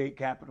our state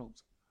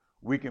capitals.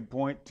 We can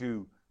point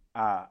to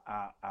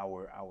our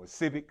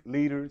civic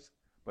leaders.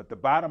 But the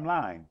bottom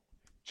line,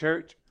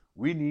 church,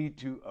 we need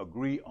to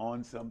agree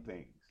on some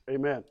things.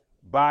 Amen.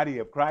 Body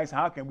of Christ,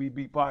 how can we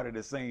be part of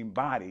the same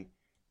body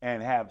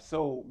and have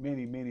so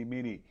many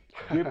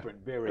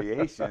different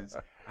variations?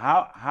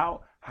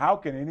 How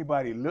can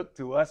anybody look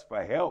to us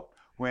for help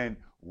when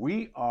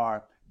we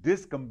are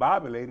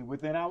discombobulated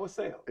within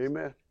ourselves?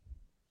 Amen.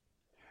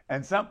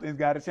 And something's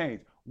got to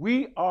change.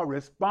 We are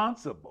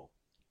responsible.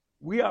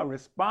 We are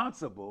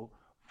responsible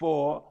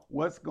for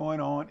what's going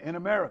on in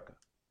America.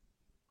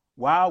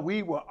 While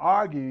we were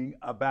arguing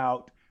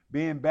about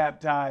being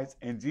baptized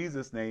in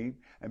Jesus' name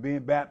and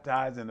being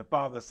baptized in the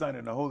Father, Son,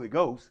 and the Holy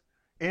Ghost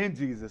in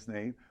Jesus'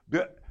 name,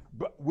 but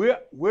we're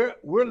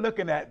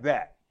looking at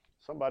that.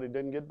 Somebody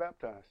didn't get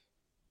baptized.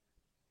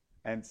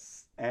 And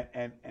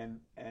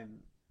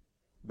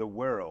the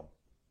world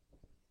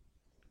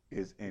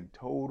is in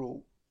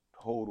total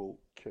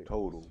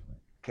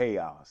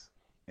chaos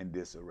and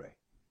disarray.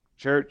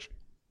 Church,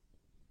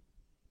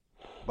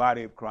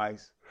 body of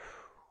Christ,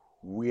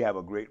 we have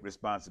a great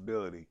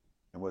responsibility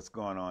in what's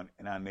going on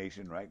in our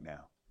nation right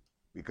now.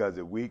 Because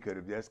if we could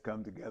have just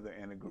come together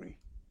and agree.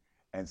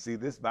 And see,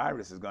 this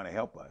virus is going to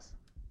help us.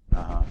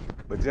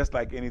 But just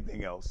like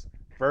anything else,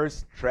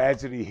 first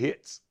tragedy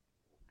hits,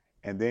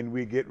 and then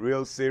we get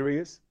real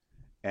serious,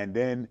 and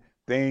then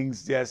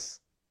things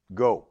just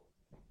go.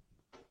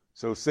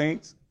 So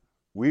saints,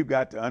 we've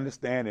got to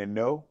understand and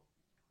know.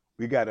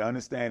 We got to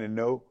understand and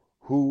know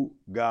who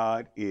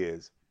God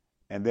is.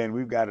 And then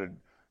we've got to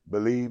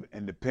believe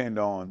and depend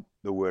on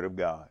the word of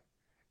God.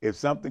 If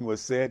something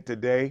was said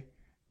today,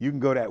 you can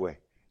go that way.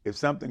 If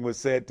something was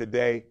said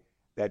today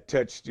that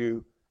touched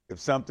you, if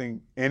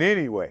something in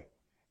any way,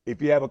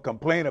 if you have a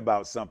complaint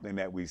about something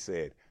that we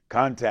said,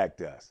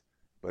 contact us.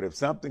 But if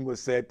something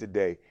was said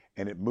today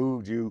and it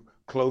moved you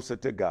closer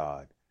to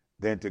God,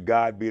 then to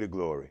God be the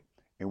glory.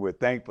 And we're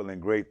thankful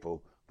and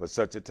grateful for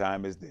such a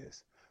time as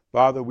this.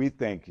 Father, we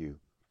thank you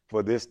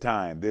for this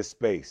time, this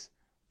space,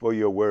 for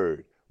your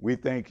word. We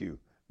thank you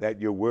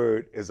that your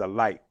word is a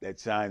light that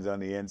shines on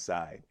the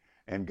inside.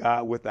 And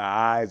God, with our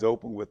eyes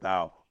open, with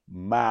our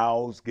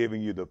mouths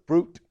giving you the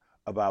fruit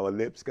of our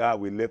lips, God,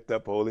 we lift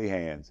up holy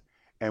hands.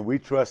 And we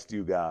trust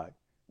you, God.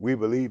 We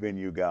believe in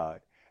you,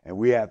 God. And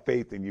we have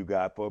faith in you,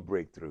 God, for a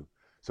breakthrough.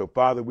 So,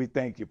 Father, we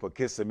thank you for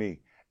Kissimmee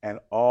and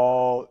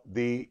all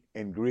the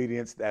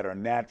ingredients that are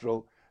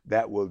natural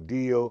that will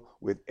deal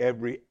with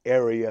every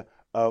area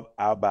of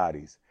our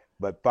bodies.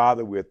 But,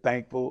 Father, we're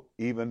thankful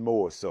even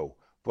more so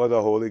for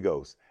the Holy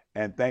Ghost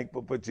and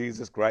thankful for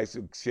Jesus Christ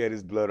who shed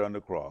his blood on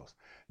the cross.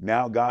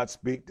 Now, God,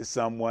 speak to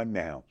someone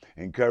now.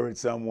 Encourage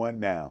someone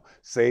now.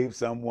 Save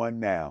someone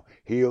now.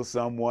 Heal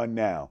someone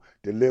now.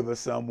 Deliver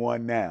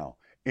someone now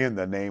in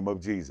the name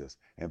of Jesus.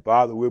 And,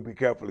 Father, we'll be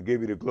careful to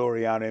give you the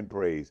glory, honor, and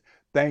praise.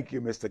 Thank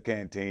you, Mr.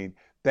 Canteen.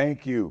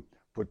 Thank you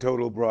for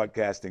Total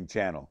Broadcasting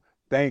Channel.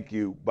 Thank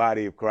you,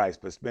 Body of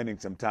Christ, for spending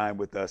some time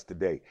with us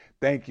today.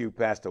 Thank you,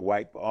 Pastor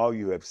White, for all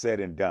you have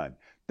said and done.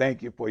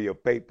 Thank you for your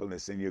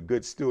faithfulness and your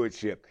good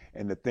stewardship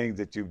and the things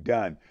that you've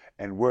done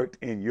and worked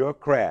in your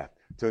craft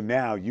till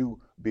now you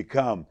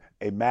become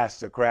a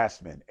master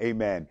craftsman,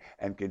 amen,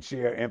 and can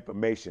share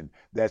information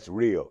that's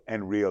real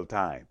and real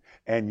time.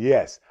 And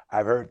yes,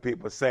 I've heard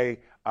people say,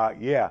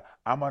 yeah,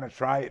 I'm going to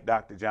try it,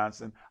 Dr.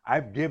 Johnson.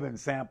 I've given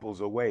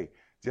samples away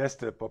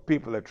just for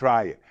people to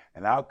try it.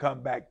 And I'll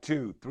come back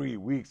 2-3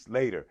 weeks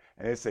later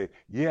and they say,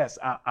 yes,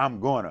 I'm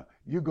going to.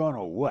 You're going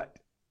to what?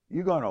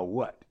 You're going to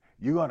what?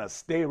 You're going to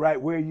stay right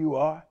where you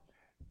are?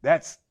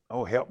 That's,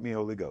 oh, help me,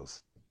 Holy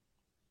Ghost.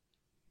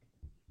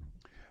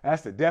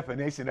 That's the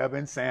definition of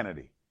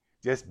insanity.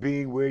 Just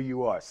being where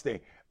you are.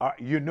 Stay.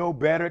 You're no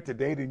better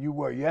today than you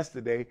were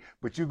yesterday,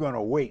 but you're going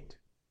to wait.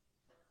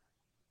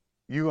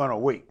 You're going to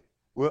wait.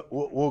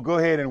 We'll go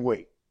ahead and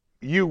wait.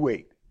 You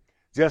wait.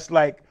 Just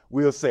like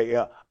we'll say,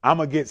 I'm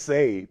going to get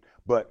saved,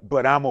 but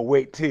I'm going to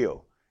wait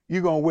till.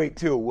 You're going to wait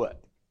till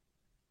what?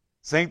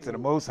 Saints of the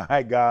Most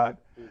High God,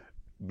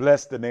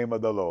 bless the name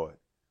of the Lord.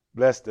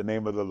 Bless the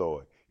name of the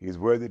Lord. He's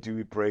worthy to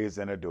be praised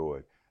and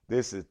adored.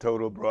 This is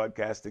Total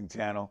Broadcasting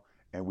Channel,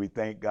 and we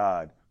thank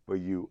God for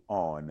you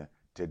on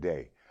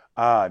today.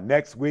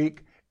 Next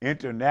week,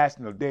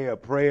 International Day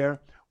of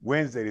Prayer,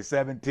 Wednesday the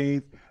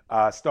 17th.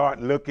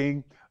 Start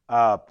looking.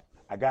 I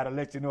got to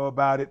let you know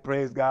about it.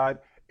 Praise God.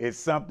 It's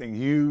something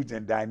huge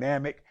and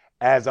dynamic,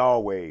 as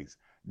always.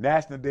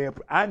 National Day of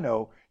Prayer. I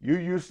know you're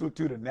used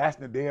to the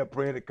National Day of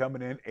Prayer that's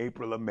coming in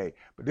April or May,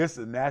 but this is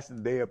a National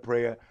Day of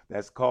Prayer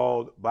that's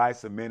called by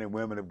some men and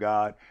women of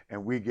God,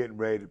 and we're getting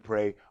ready to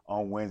pray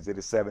on Wednesday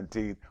the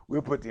 17th.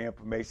 We'll put the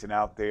information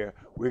out there.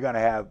 We're going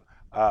to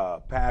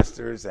have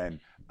pastors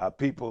and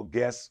people,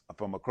 guests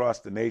from across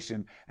the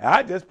nation, and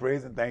I just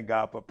praise and thank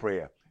God for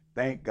prayer.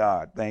 Thank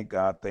God, thank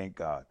God, thank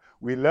God.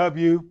 We love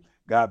you.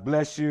 God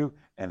bless you,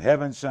 and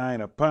heaven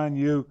shine upon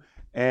you.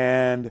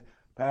 And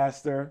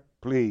Pastor,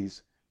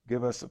 please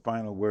give us the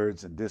final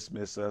words and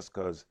dismiss us,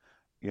 because,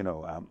 you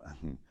know,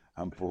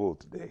 I'm full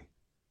today.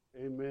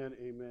 Amen,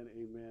 amen,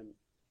 amen.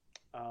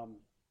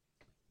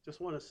 Just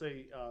want to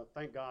say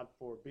thank God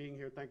for being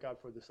here. Thank God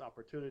for this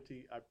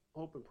opportunity. I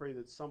hope and pray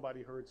that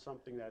somebody heard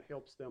something that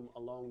helps them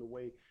along the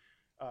way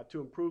to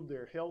improve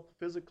their health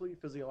physically,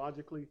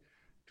 physiologically,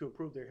 to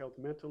improve their health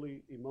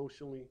mentally,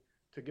 emotionally,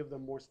 to give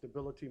them more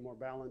stability, more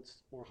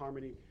balance, more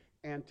harmony,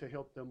 and to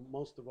help them,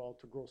 most of all,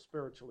 to grow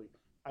spiritually.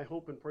 I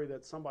hope and pray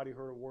that somebody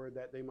heard a word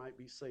that they might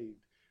be saved,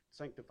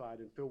 sanctified,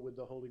 and filled with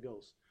the Holy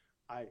Ghost.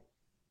 I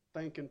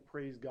thank and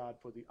praise God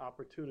for the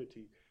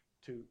opportunity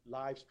to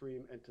live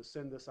stream and to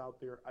send this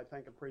out there. I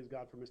thank and praise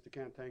God for Mr.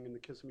 Kantang and the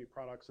Kissimmee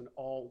products and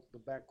all the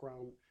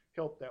background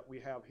help that we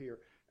have here.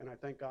 And I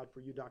thank God for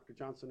you, Dr.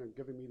 Johnson, and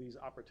giving me these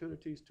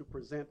opportunities to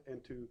present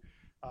and to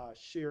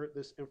share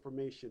this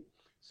information.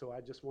 So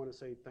I just want to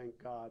say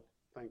thank God,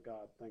 thank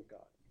God, thank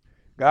God.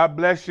 God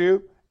bless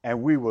you,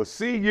 and we will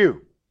see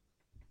you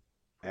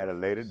at a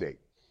later date.